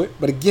get to it.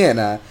 But again,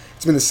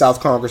 it's been the South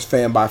Congress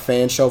Fan by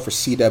Fan show for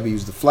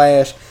CW's The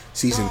Flash.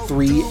 Season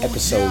 3,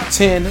 Episode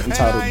 10,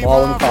 entitled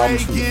Borrowing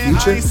Problems from the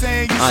Future.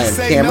 I am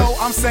Cameron,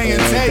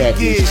 and that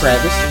is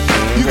Travis,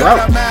 and we're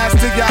out.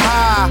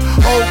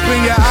 Open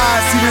your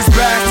eyes, see this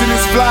bastard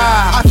is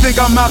fly. I think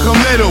I'm Malcolm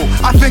Little,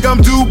 I think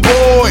I'm Du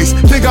Bois,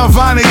 think I'm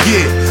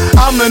Vonnegut,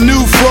 I'm the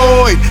new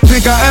Freud,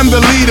 think I am the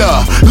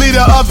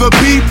leader of the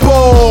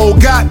people.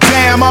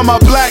 Goddamn, I'm a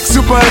black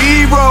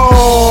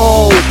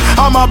superhero.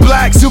 I'm a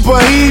black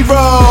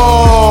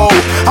superhero.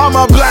 I'm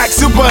a black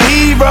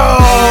superhero.